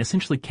brain,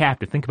 essentially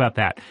captive, think about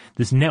that.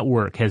 This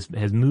network has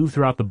moved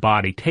throughout the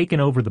body, taken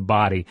over the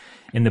body,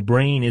 and the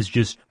brain is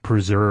just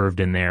preserved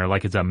in there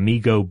like it's a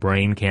Mego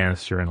brain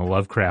canister in a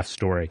Lovecraft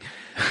story.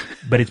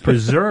 But it's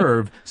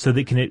preserved so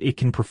that it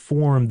can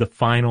perform the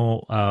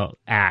final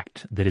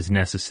act that is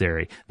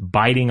necessary,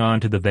 biting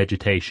onto the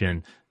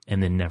vegetation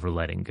and then never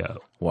letting go.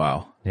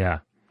 Wow. Yeah.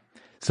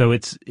 So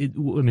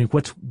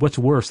what's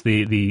worse,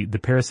 the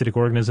parasitic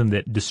organism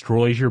that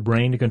destroys your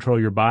brain to control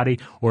your body,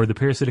 or the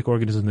parasitic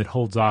organism that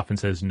holds off and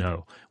says,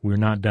 no, we're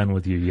not done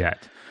with you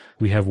yet.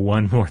 We have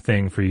one more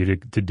thing for you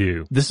to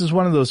do. This is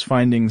one of those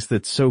findings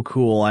that's so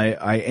cool. I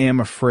am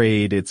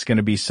afraid it's going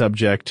to be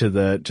subject to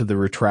the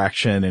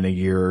retraction in a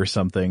year or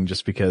something,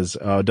 just because,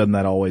 doesn't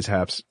that always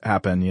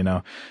happen, They're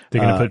going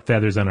to put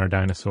feathers on our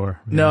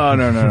dinosaur.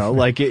 No.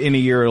 Like in a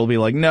year it'll be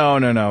like, no.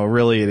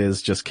 Really it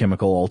is just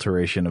chemical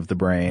alteration of the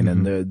brain,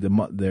 and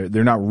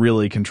they're not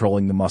really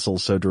controlling the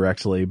muscles so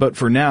directly. But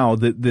for now,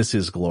 this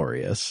is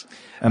glorious.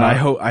 And I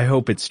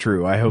hope it's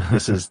true. I hope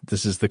this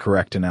is the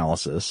correct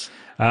analysis.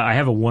 I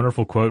have a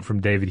wonderful quote from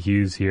David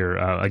Hughes here.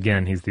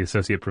 Again, he's the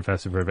associate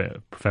professor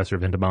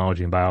of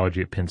entomology and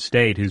biology at Penn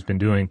State, who's been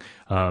doing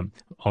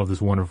all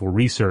this wonderful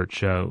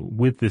research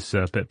with this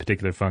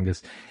particular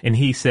fungus. And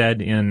he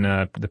said in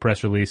the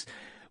press release,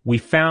 "We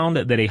found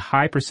that a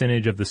high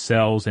percentage of the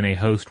cells in a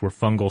host were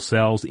fungal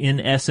cells.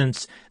 In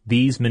essence,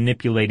 these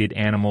manipulated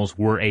animals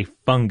were a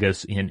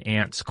fungus in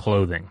ants'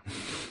 clothing."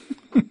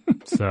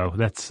 So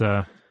that's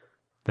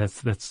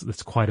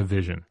quite a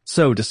vision.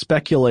 So to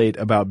speculate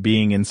about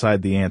being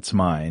inside the ant's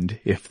mind,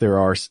 if there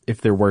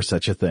were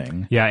such a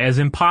thing. Yeah, as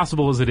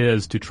impossible as it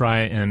is to try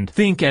and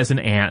think as an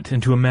ant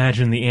and to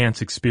imagine the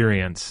ant's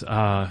experience,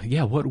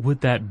 what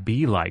would that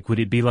be like? Would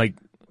it be like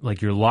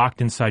you're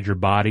locked inside your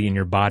body and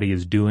your body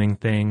is doing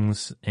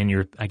things, and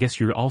you're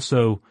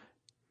also,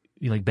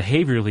 like,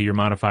 behaviorally you're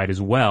modified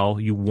as well.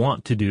 You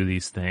want to do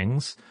these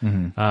things.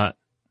 Mm-hmm.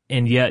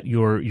 And yet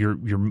you're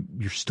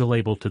still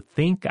able to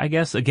think, I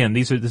guess. Again,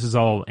 this is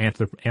all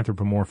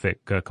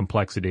anthropomorphic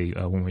complexity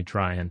when we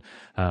try and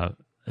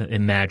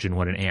imagine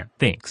what an ant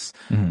thinks.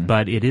 Mm-hmm.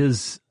 But it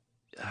is,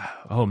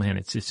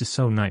 it's just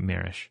so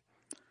nightmarish.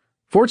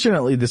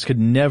 Fortunately, this could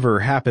never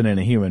happen in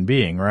a human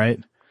being, right?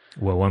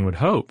 Well, one would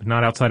hope.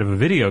 Not outside of a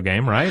video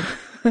game, right?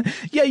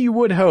 Yeah, you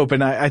would hope,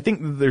 and I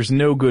think that there's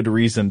no good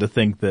reason to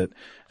think that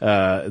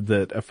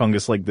a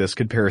fungus like this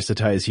could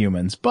parasitize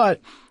humans. But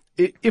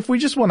if we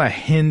just want a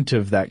hint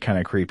of that kind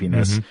of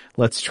creepiness,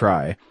 let's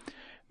try.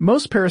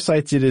 Most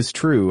parasites, it is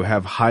true,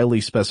 have highly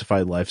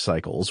specified life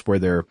cycles where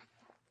they're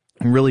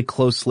really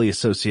closely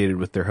associated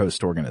with their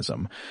host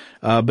organism.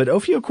 But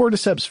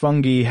Ophiocordyceps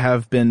fungi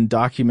have been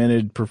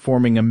documented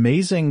performing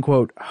amazing,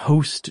 quote,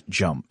 host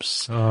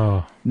jumps.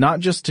 Oh.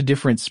 Not just to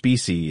different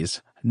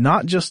species,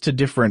 not just to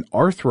different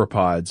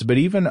arthropods, but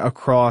even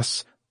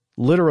across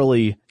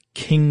literally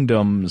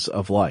kingdoms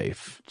of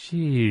life.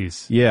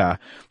 Jeez. Yeah.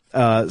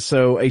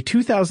 So a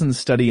 2000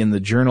 study in the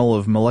Journal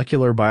of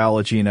Molecular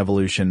Biology and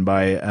Evolution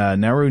by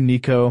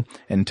Naruniko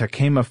and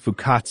Takema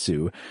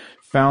Fukatsu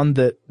found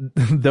that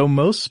though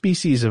most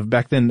species of,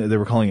 back then they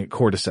were calling it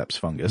cordyceps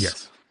fungus.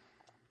 Yes.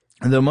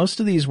 Though most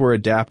of these were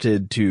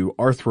adapted to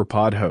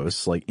arthropod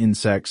hosts like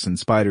insects and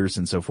spiders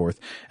and so forth,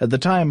 at the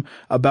time,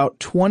 about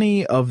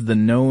 20 of the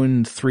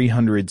known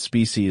 300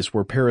 species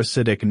were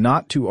parasitic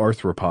not to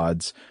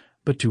arthropods,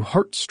 but to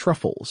Hart's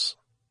truffles.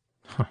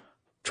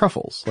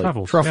 Truffles, like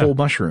Truffles, truffle yeah.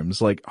 mushrooms.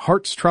 Like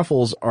Hart's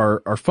truffles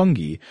are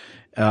fungi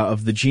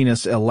of the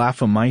genus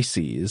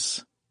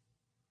Elaphomyces.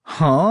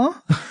 Huh?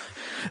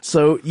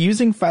 So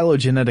using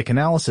phylogenetic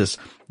analysis,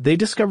 they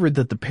discovered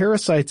that the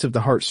parasites of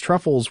the Hart's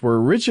truffles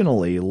were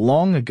originally,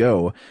 long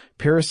ago,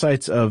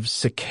 parasites of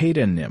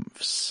cicada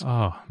nymphs.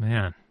 Oh,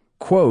 man.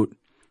 Quote,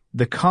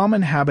 the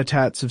common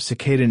habitats of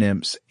cicada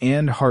nymphs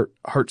and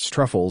Hart's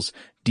truffles,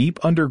 deep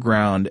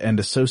underground and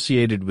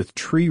associated with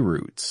tree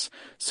roots,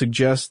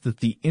 suggest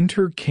that the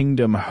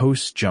inter-kingdom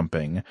host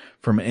jumping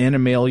from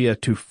Animalia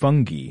to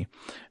fungi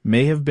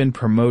may have been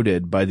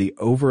promoted by the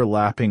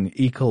overlapping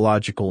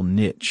ecological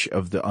niche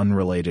of the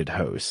unrelated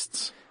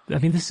hosts. I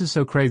mean, this is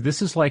so crazy.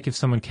 This is like if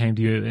someone came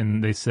to you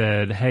and they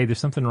said, hey, there's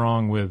something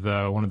wrong with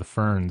one of the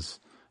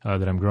ferns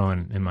that I'm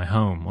growing in my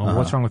home. Well,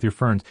 what's wrong with your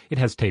ferns? It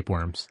has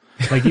tapeworms.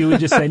 Like you would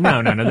just say,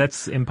 no,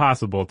 that's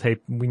impossible.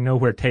 We know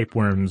where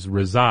tapeworms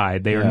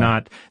reside. They are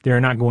not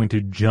going to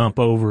jump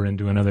over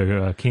into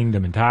another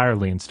kingdom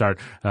entirely and start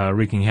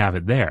wreaking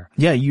havoc there.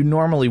 Yeah, you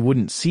normally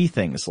wouldn't see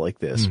things like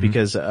this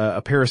because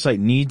a parasite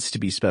needs to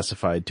be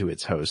specified to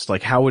its host.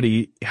 Like how would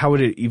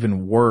it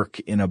even work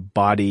in a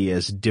body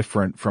as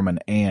different from an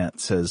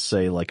ant's as,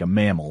 say, like a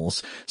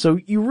mammal's? So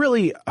you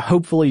really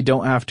hopefully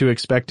don't have to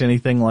expect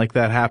anything like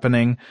that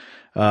happening.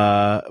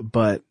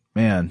 But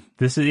man,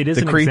 it is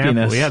the an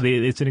creepiness. example.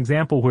 Yeah, it's an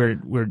example where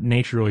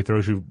nature really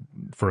throws you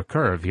for a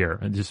curve here,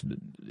 just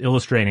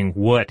illustrating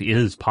what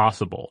is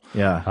possible.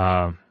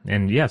 Yeah.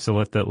 So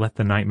let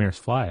the nightmares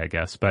fly, I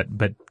guess, but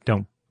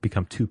don't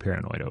become too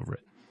paranoid over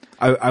it.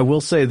 I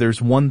will say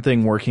there's one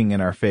thing working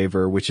in our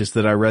favor, which is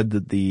that I read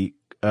that the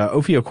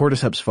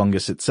Ophiocordyceps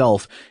fungus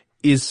itself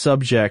is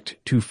subject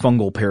to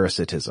fungal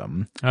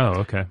parasitism.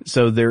 Oh, okay.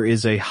 So there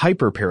is a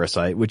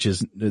hyperparasite, which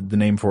is the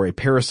name for a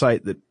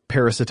parasite that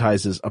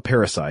parasitizes a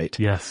parasite.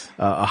 Yes.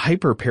 A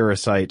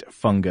hyperparasite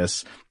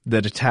fungus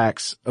that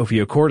attacks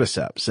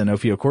Ophiocordyceps, and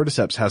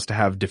Ophiocordyceps has to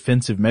have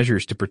defensive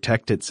measures to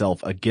protect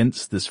itself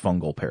against this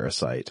fungal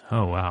parasite.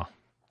 Oh, wow.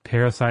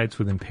 Parasites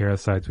within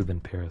parasites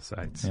within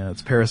parasites. Yeah,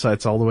 it's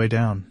parasites all the way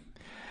down.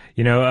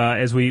 You know,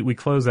 as we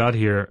close out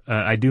here,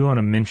 I do want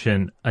to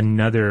mention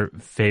another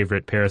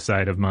favorite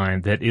parasite of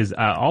mine that is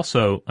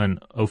also an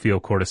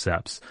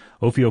Ophiocordyceps,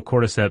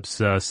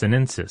 Ophiocordyceps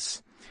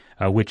sinensis,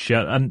 which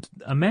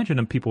imagine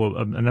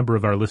a number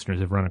of our listeners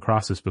have run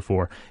across this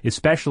before,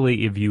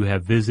 especially if you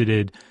have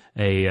visited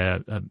a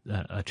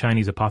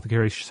Chinese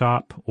apothecary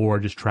shop or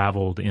just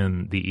traveled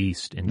in the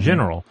East in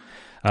general.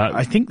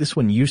 I think this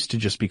one used to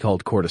just be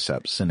called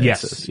Cordyceps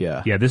sinensis.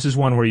 Yes. Yeah, this is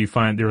one where you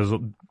find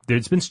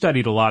it's been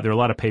studied a lot. There are a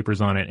lot of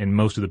papers on it, and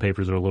most of the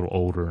papers are a little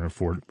older and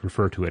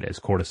refer to it as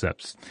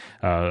Cordyceps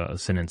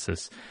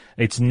sinensis.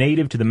 It's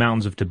native to the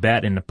mountains of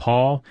Tibet and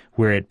Nepal,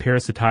 where it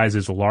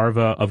parasitizes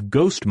larvae of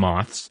ghost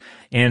moths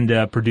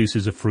and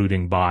produces a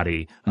fruiting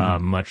body,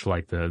 much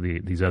like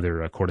these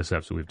other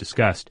cordyceps that we've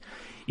discussed.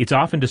 It's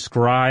often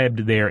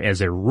described there as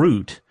a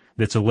root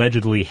that's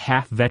allegedly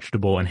half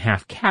vegetable and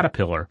half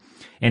caterpillar,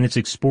 and it's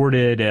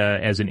exported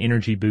as an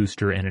energy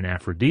booster and an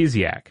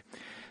aphrodisiac.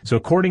 So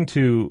according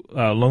to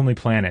Lonely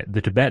Planet,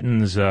 the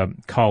Tibetans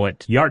call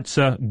it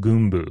Yartsa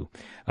Gumbu,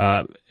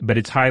 but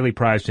it's highly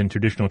prized in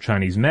traditional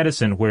Chinese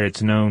medicine, where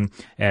it's known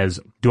as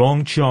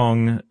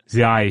Dongchong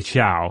Zai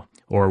Chao,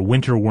 or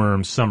winter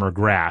worm summer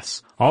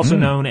grass, also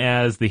known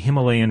as the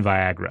Himalayan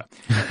Viagra.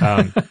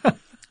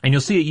 And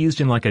you'll see it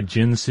used in like a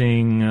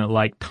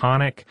ginseng-like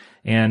tonic,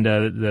 and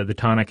the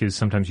tonic is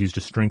sometimes used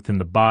to strengthen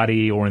the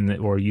body,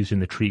 or used in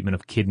the treatment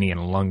of kidney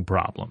and lung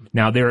problems.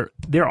 Now there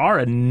are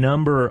a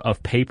number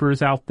of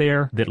papers out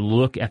there that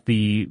look at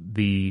the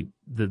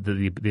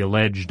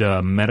alleged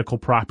medical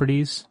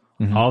properties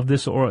of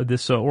this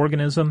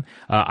organism.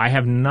 I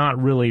have not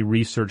really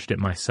researched it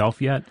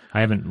myself yet.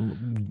 I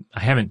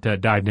haven't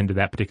dived into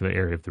that particular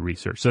area of the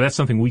research. So that's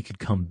something we could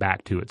come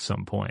back to at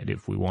some point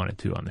if we wanted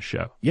to on the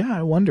show. Yeah,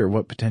 I wonder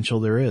what potential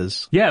there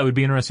is. Yeah, it would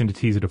be interesting to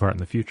tease it apart in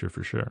the future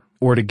for sure.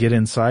 Or to get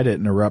inside it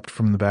and erupt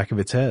from the back of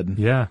its head.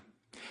 Yeah.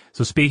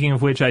 So speaking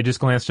of which, I just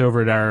glanced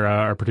over at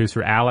our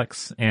producer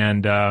Alex,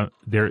 and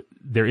there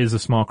is a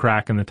small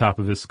crack in the top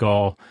of his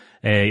skull,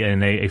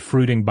 and a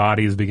fruiting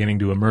body is beginning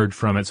to emerge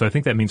from it. So I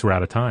think that means we're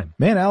out of time.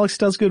 Man, Alex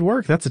does good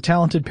work. That's a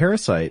talented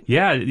parasite.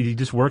 Yeah, he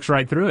just works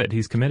right through it.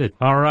 He's committed.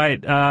 All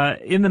right.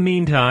 In the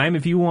meantime,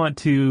 if you want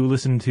to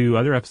listen to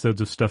other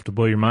episodes of Stuff to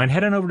Blow Your Mind,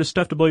 head on over to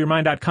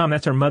StuffToBlowYourMind.com.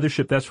 That's our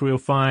mothership. That's where you'll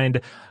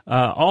find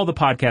all the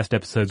podcast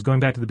episodes going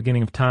back to the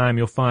beginning of time.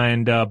 You'll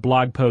find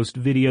blog posts,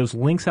 videos,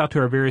 links out to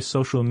our various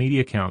social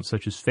media accounts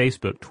such as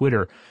Facebook,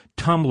 Twitter,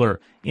 Tumblr,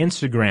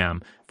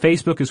 Instagram,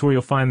 Facebook is where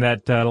you'll find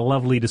that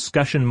lovely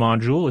discussion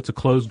module. It's a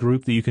closed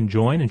group that you can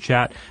join and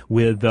chat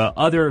with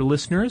other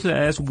listeners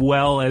as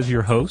well as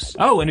your hosts.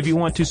 Oh, and if you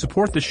want to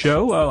support the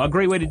show, a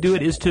great way to do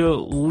it is to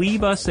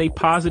leave us a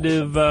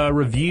positive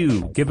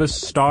review. Give us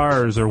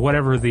stars or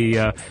whatever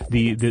the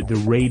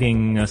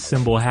rating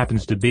symbol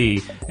happens to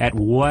be at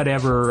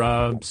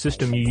whatever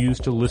system you use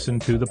to listen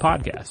to the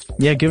podcast.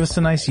 Yeah, give us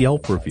a nice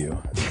Yelp review.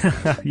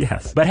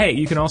 Yes. But hey,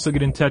 you can also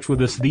get in touch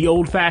with us the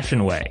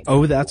old-fashioned way.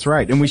 Oh, that's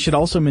right. And we should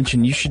also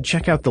mention you should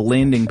check out the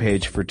landing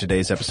page for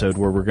today's episode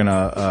where we're going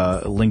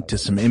to link to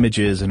some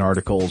images and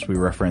articles we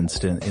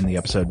referenced in the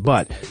episode.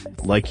 But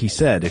like he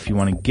said, if you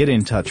want to get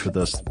in touch with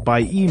us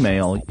by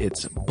email,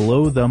 it's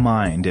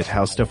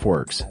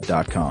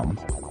blowthemind@howstuffworks.com.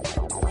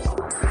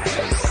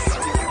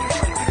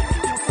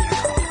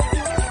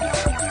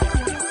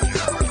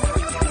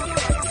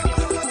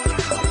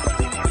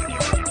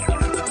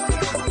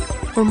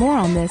 For more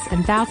on this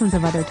and thousands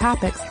of other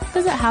topics,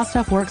 visit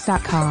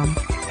howstuffworks.com.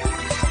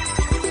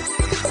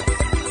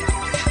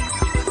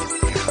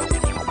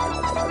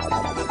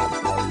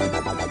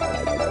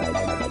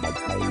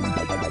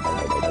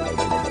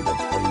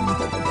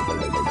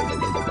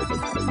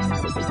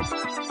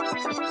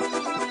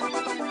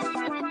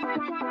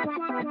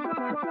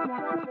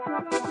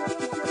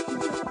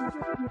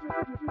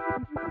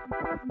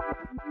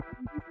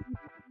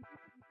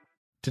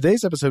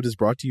 Today's episode is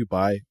brought to you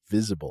by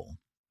Visible.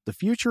 The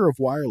future of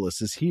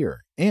wireless is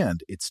here,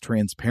 and it's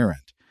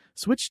transparent.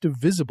 Switch to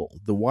Visible,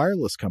 the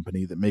wireless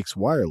company that makes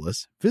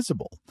wireless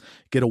visible.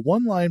 Get a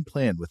one-line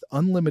plan with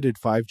unlimited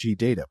 5G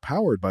data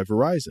powered by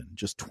Verizon,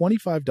 just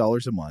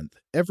 $25 a month,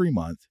 every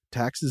month,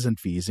 taxes and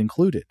fees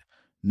included.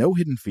 No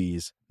hidden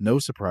fees, no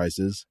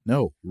surprises,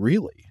 no,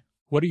 really.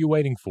 What are you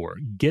waiting for?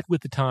 Get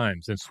with the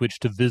times and switch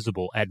to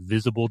Visible at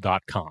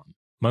Visible.com.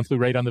 Monthly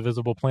rate on the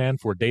Visible plan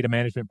for data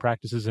management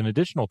practices and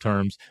additional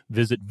terms,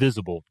 visit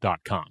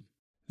Visible.com.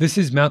 This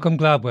is Malcolm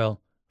Gladwell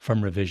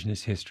from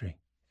Revisionist History.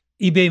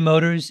 eBay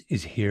Motors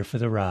is here for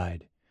the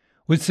ride.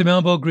 With some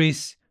elbow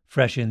grease,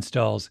 fresh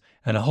installs,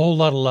 and a whole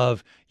lot of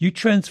love, you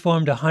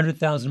transformed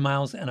 100,000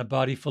 miles and a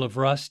body full of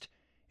rust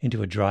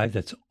into a drive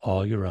that's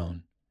all your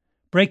own.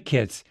 Brake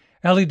kits,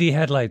 LED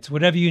headlights,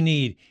 whatever you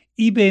need,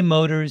 eBay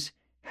Motors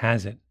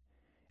has it.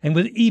 And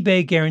with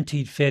eBay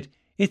Guaranteed Fit,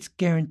 it's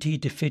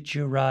guaranteed to fit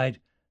your ride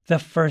the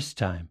first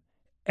time,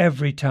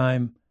 every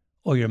time,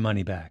 or your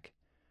money back.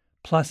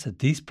 Plus, at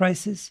these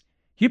prices,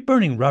 you're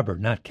burning rubber,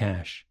 not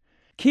cash.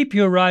 Keep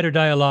your ride or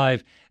die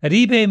alive at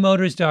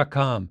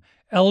ebaymotors.com.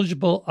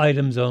 Eligible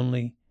items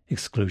only.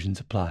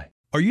 Exclusions apply.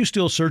 Are you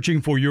still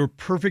searching for your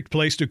perfect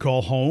place to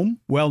call home?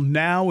 Well,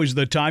 now is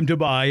the time to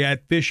buy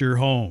at Fisher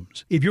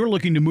Homes. If you're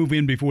looking to move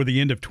in before the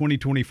end of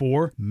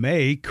 2024,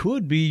 May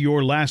could be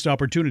your last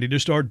opportunity to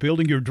start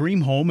building your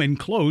dream home and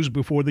close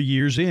before the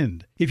year's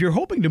end. If you're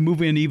hoping to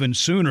move in even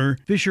sooner,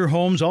 Fisher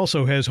Homes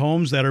also has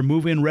homes that are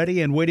move-in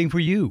ready and waiting for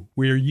you,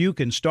 where you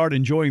can start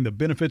enjoying the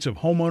benefits of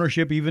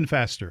homeownership even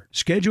faster.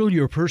 Schedule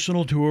your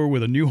personal tour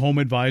with a new home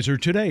advisor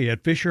today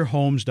at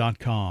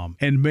FisherHomes.com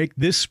and make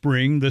this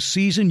spring the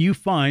season you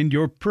find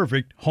your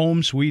perfect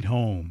home sweet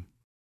home.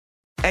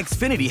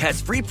 Xfinity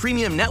has free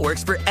premium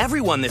networks for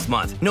everyone this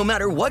month, no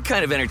matter what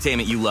kind of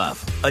entertainment you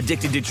love.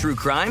 Addicted to true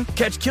crime?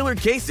 Catch killer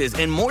cases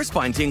and more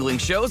spine-tingling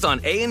shows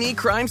on A&E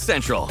Crime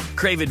Central.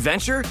 Crave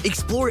adventure?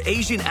 Explore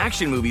Asian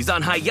action movies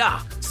on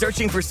Hi-YAH.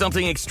 Searching for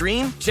something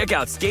extreme? Check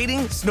out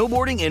skating,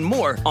 snowboarding, and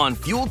more on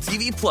Fuel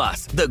TV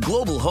Plus, the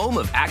global home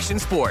of action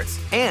sports.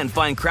 And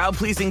find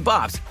crowd-pleasing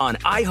bops on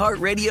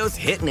iHeartRadio's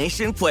Hit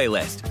Nation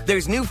playlist.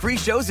 There's new free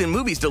shows and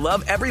movies to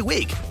love every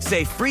week.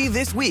 Say free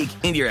this week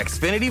in your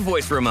Xfinity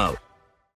voice remote.